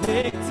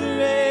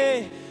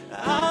victory.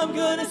 I'm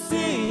gonna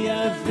see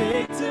a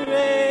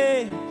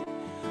victory.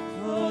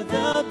 For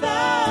the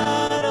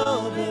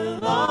battle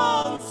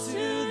belongs to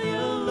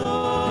you,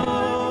 Lord.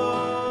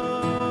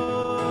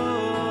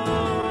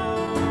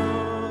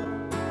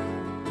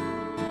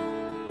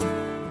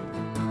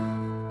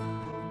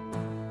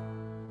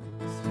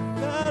 The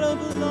battle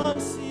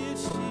belongs to you,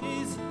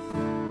 Jesus.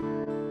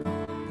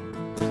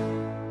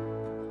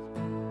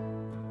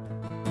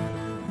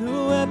 The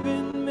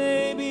weapon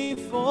may be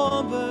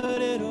formed,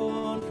 but it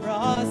won't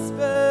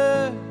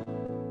prosper.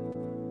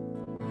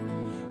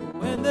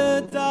 When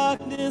the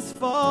darkness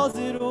falls,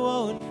 it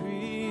won't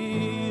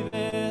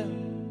prevail.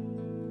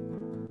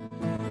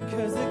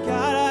 'Cause the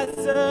God I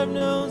serve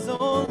knows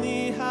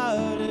only how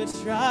to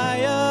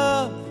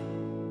triumph.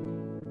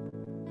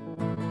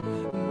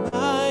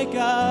 My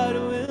God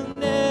will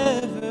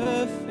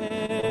never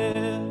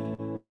fail.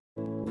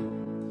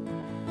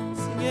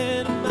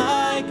 Singing,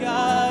 my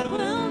God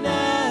will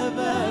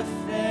never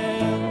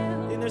fail.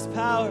 And there's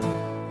power.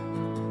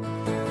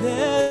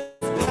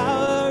 There's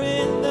power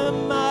in the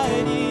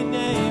mighty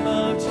name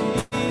of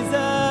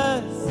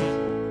Jesus.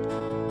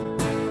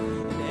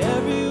 And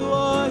every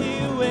war he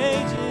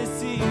wages,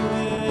 he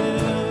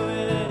will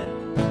win.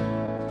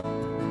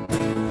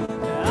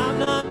 I'm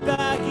not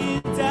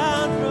backing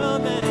down from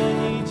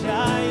any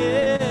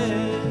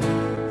giant.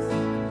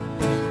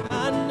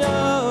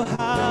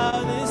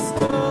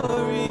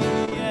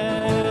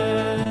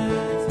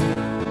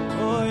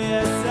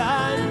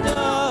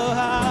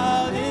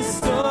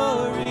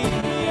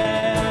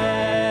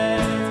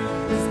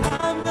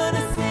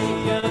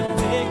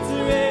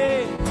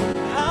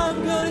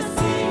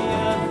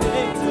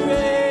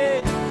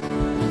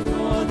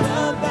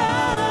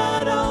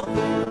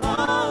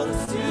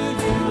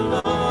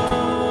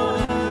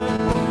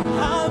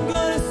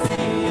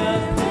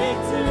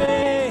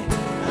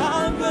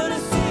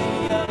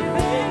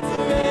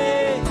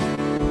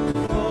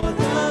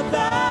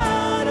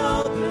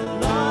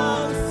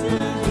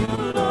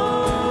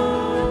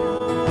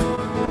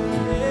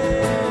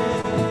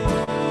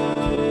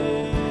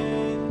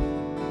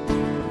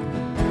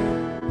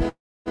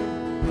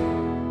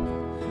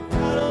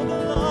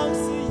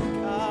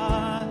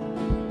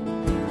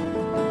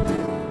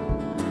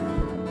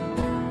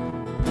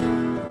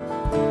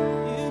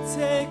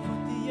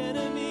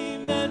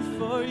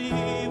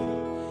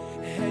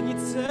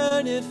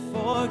 turn it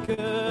for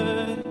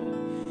good.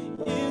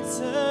 You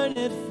turn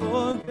it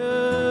for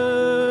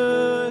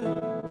good.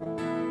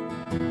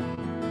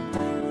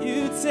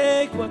 You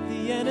take what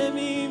the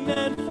enemy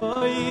meant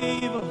for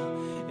evil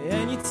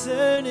and you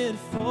turn it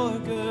for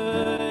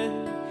good.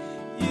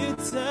 You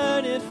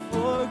turn it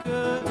for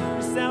good.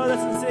 Stand with us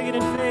and sing it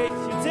in faith.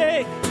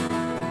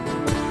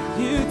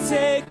 You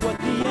take what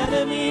the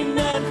enemy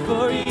meant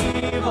for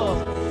evil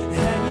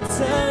and you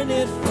turn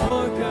it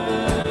for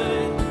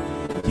good.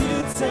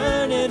 You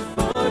turn it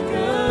for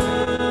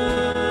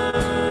good.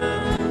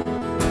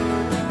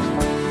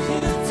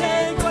 You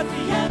take what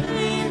the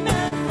enemy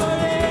meant for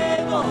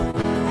evil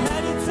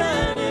and you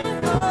turn it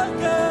for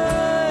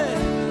good.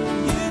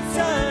 You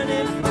turn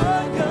it for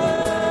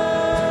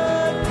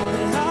good.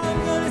 And I'm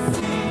gonna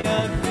see a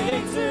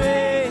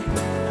victory.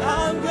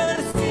 I'm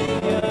gonna see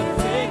a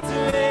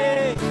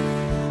victory.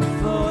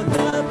 For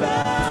the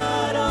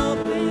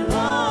battle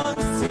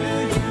belongs to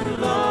you,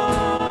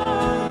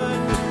 Lord.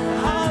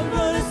 I'm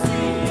gonna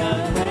see a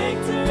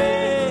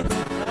victory.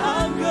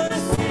 I'm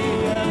gonna see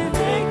a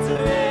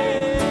victory.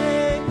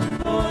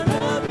 For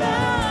the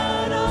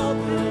battle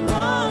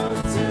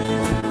belongs to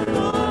you,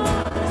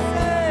 Lord.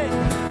 Say,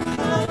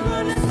 I'm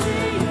gonna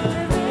see a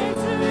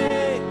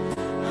victory.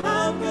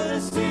 I'm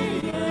gonna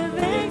see a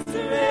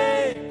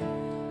victory.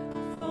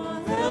 For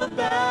the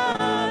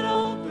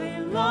battle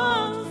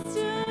belongs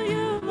to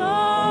you,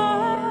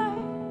 Lord.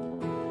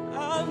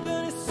 I'm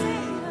gonna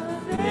see a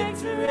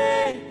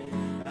victory.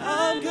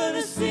 I'm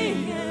gonna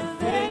see a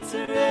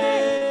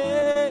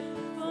victory.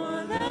 For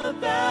the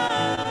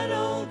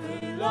battle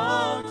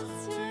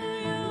belongs to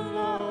you,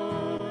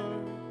 Lord.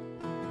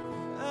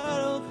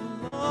 Battle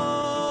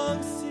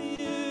belongs to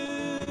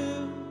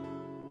you.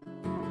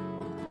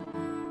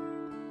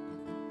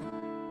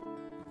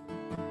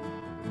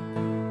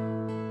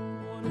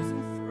 One who's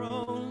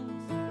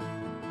enthroned,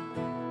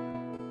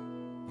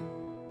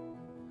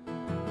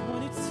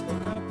 one who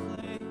took our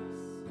place.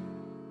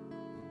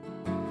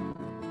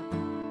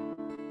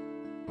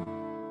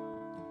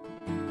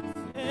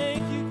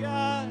 Thank you,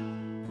 God.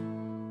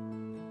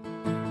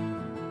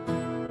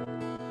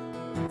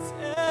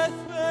 Death,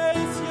 where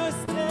is your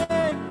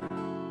sting?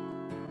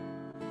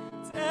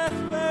 Death,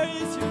 where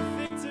is your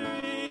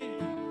victory?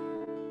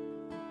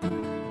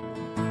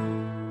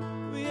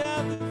 We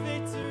have the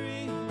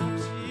victory in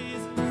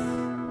Jesus.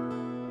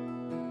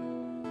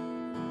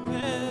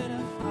 When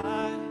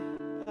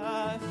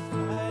I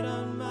fight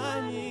on my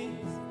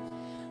knees,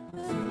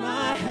 with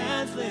my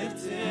hands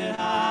lifted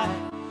high.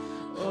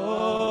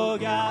 Oh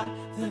God,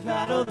 the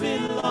battle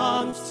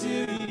belongs to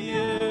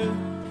you.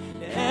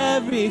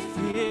 Every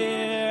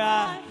fear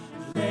I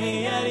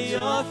lay at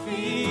your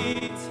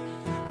feet.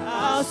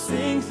 I'll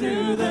sing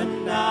through the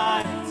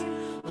night.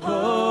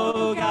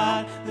 Oh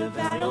God, the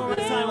battle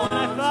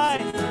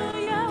belongs to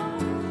you.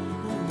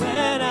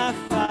 When I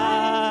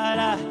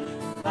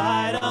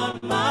fight on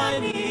my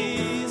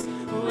knees,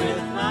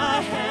 with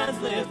my hands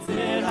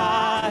lifted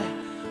high.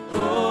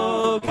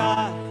 Oh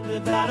God, the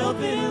battle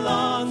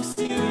belongs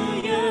to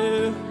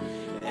you.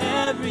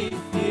 Every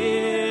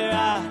fear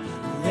I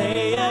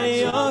lay at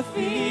your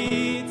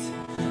feet.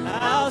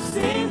 I'll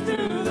sing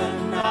through the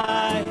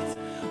night.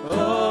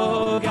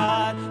 Oh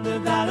God, the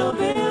battle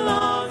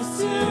belongs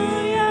to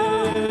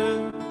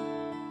you.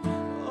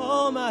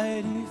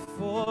 Almighty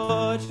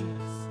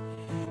fortress,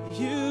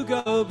 you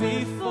go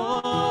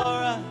before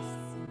us.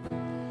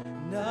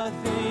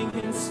 Nothing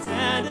can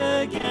stand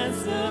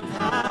against the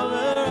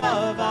power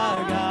of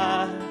our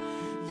God.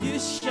 You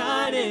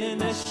shine in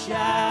the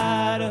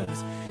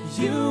shadows.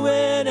 You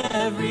win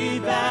every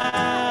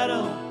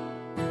battle.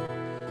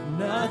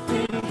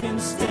 Nothing can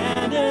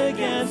stand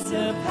against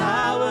the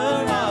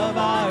power of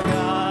our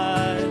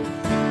God.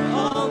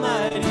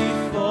 Almighty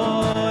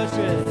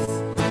fortress,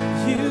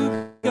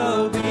 you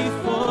go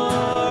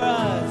before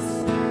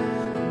us.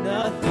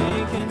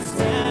 Nothing can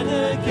stand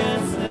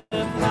against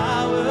the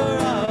power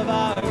of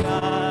our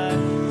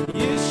God.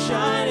 You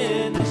shine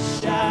in the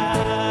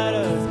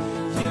shadows.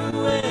 You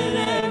win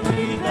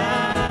every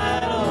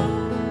battle.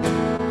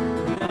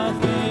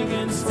 Nothing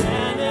can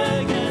stand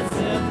against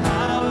the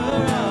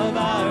power of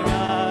our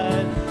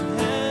God.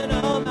 And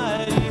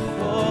almighty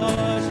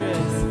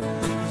fortress,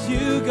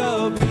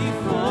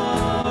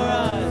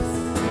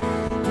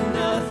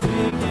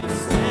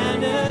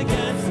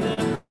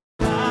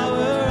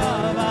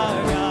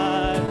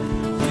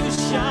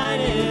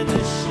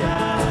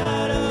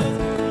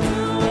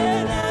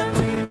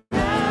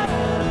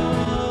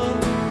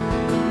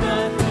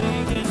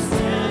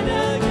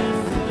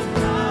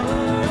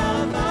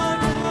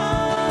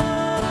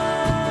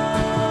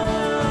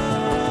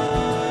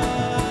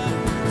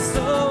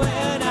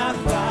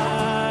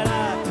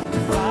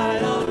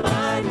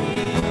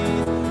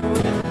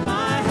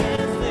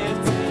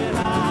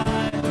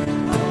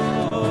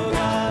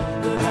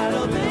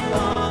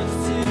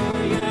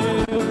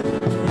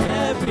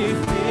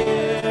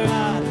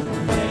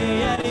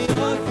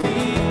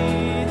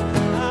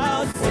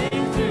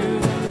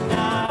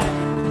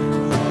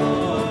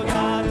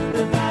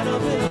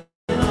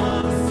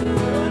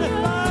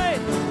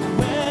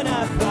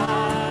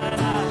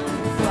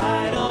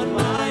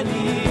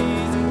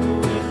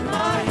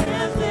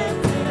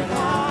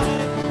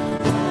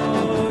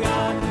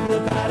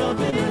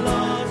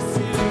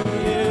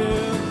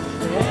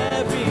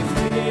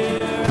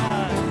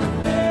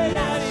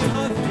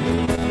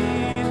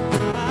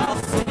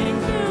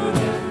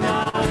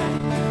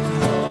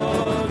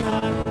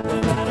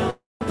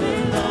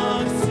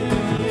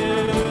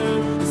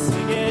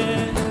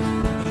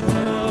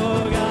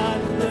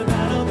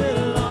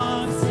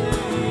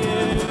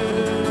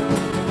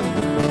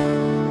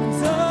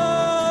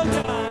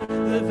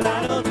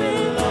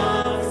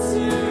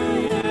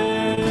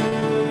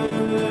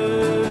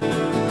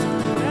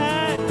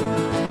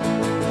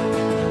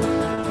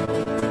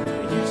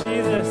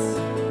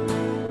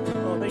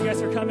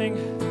 coming.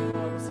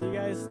 We'll see you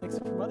guys next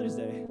week for Mother's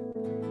Day.